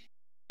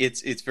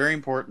 It's very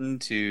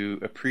important to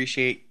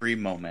appreciate every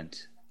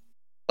moment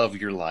of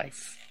your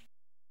life,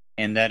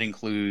 and that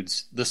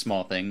includes the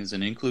small things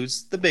and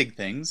includes the big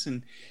things.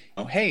 And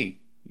hey,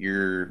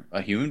 you're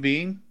a human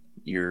being.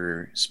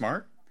 You're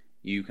smart.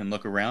 You can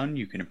look around.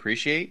 You can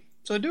appreciate.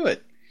 So do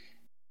it.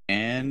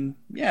 And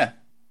yeah.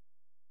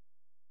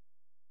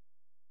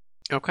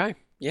 Okay.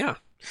 Yeah.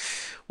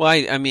 Well,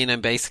 I mean,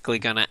 I'm basically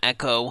going to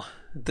echo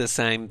the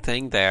same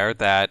thing there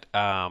that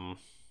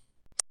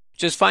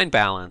just find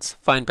balance.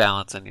 Find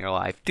balance in your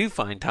life. Do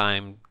find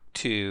time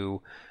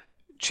to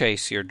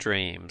chase your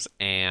dreams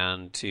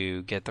and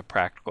to get the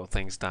practical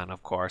things done,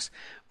 of course.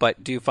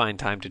 But do find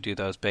time to do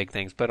those big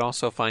things, but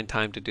also find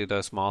time to do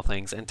those small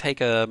things and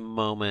take a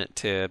moment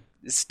to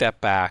step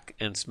back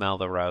and smell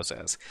the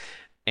roses.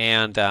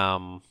 And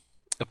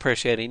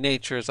appreciating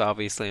nature is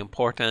obviously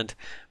important.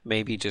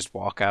 Maybe just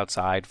walk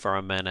outside for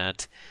a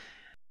minute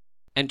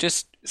and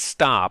just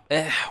stop.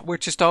 We're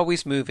just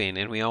always moving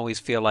and we always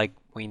feel like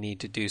we need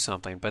to do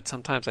something. But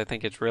sometimes I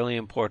think it's really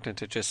important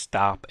to just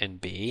stop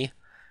and be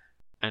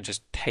and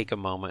just take a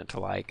moment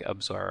to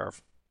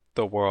observe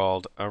the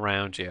world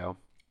around you.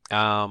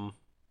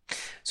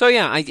 So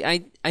yeah,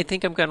 I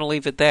think I'm going to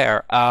leave it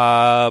there.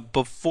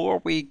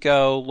 Before we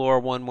go, Laura,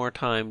 one more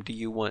time, do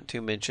you want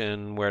to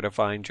mention where to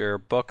find your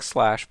book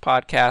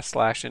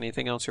 /podcast /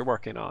 anything else you're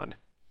working on?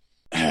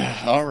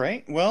 All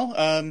right.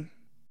 Well,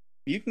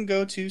 you can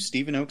go to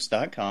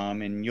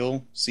StephenOaks.com and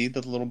you'll see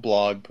the little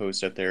blog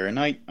post up there. And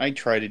I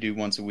try to do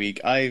once a week.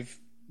 I've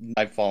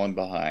fallen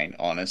behind,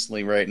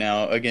 honestly, right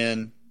now.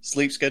 Again,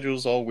 sleep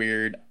schedule's all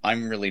weird.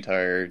 I'm really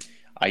tired.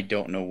 I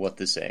don't know what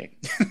to say.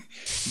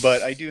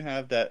 But I do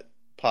have that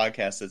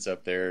podcast that's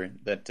up there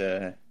that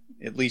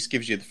at least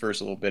gives you the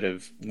first little bit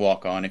of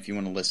walk on if you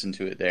want to listen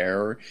to it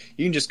there. Or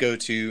you can just go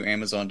to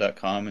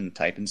Amazon.com and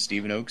type in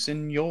Stephen Oaks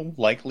and you'll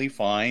likely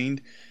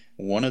find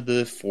one of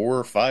the 4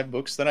 or 5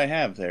 books that I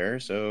have there.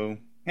 So,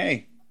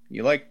 hey,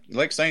 you like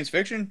science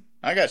fiction?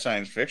 I got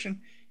science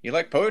fiction. You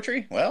like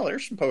poetry? Well,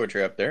 there's some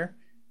poetry up there.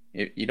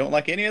 You don't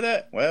like any of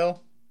that?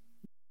 Well,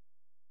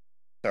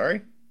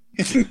 sorry.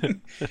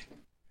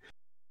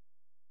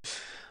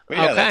 But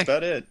yeah, okay. That's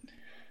about it.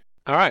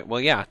 All right. Well,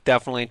 yeah,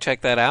 definitely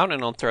check that out,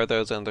 and I'll throw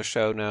those in the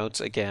show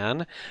notes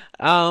again.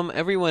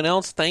 Everyone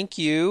else, thank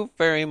you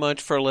very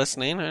much for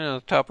listening. I know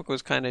the topic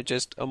was kind of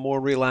just a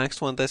more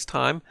relaxed one this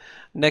time.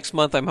 Next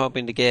month, I'm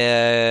hoping to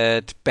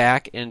get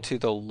back into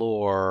the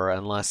lore,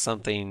 unless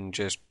something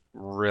just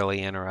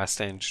really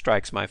interesting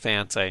strikes my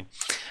fancy.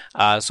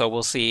 So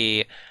we'll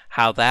see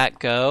how that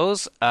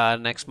goes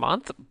next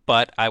month.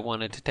 But I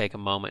wanted to take a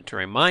moment to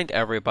remind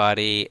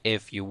everybody,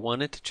 if you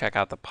wanted to check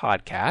out the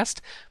podcast,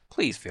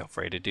 please feel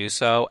free to do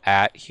so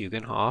at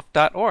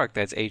huginhof.org.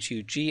 That's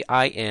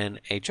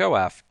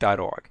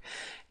HUGINHOF.org.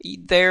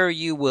 There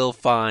you will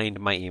find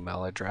my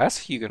email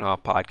address,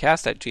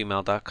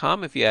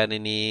 huginhofpodcast@gmail.com. If you had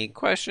any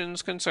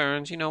questions,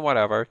 concerns,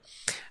 whatever.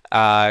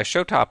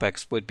 Show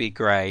topics would be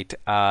great.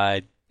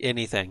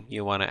 Anything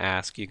you want to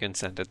ask, you can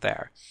send it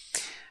there.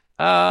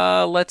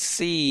 Let's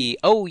see.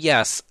 Oh,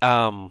 yes.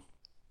 RSS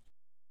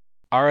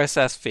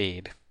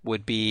feed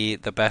would be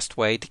the best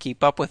way to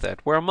keep up with it.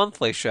 We're a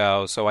monthly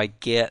show, so I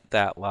get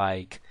that,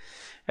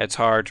 it's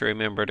hard to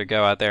remember to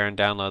go out there and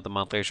download the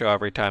monthly show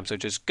every time. So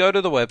just go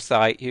to the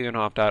website,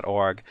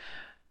 huginhof.org,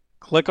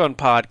 click on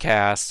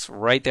podcasts.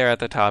 Right there at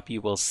the top,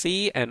 you will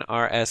see an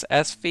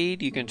RSS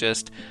feed. You can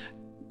just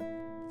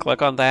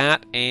click on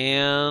that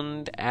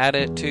and add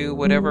it to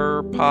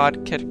whatever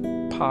pod-catching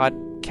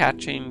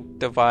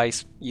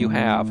device you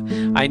have.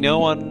 I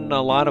know on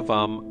a lot of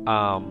them,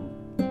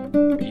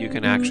 you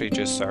can actually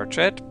just search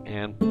it,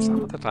 and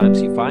some of the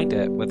times you find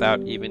it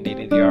without even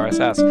needing the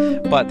RSS.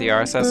 But the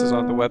RSS is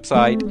on the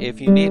website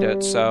if you need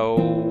it,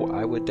 so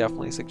I would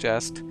definitely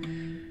suggest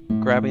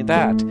grabbing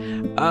that.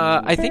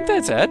 I think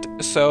that's it.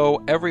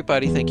 So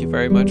everybody, thank you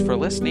very much for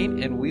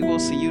listening, and we will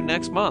see you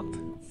next month.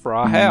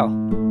 Fra Hail.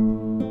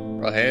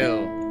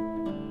 Rahel.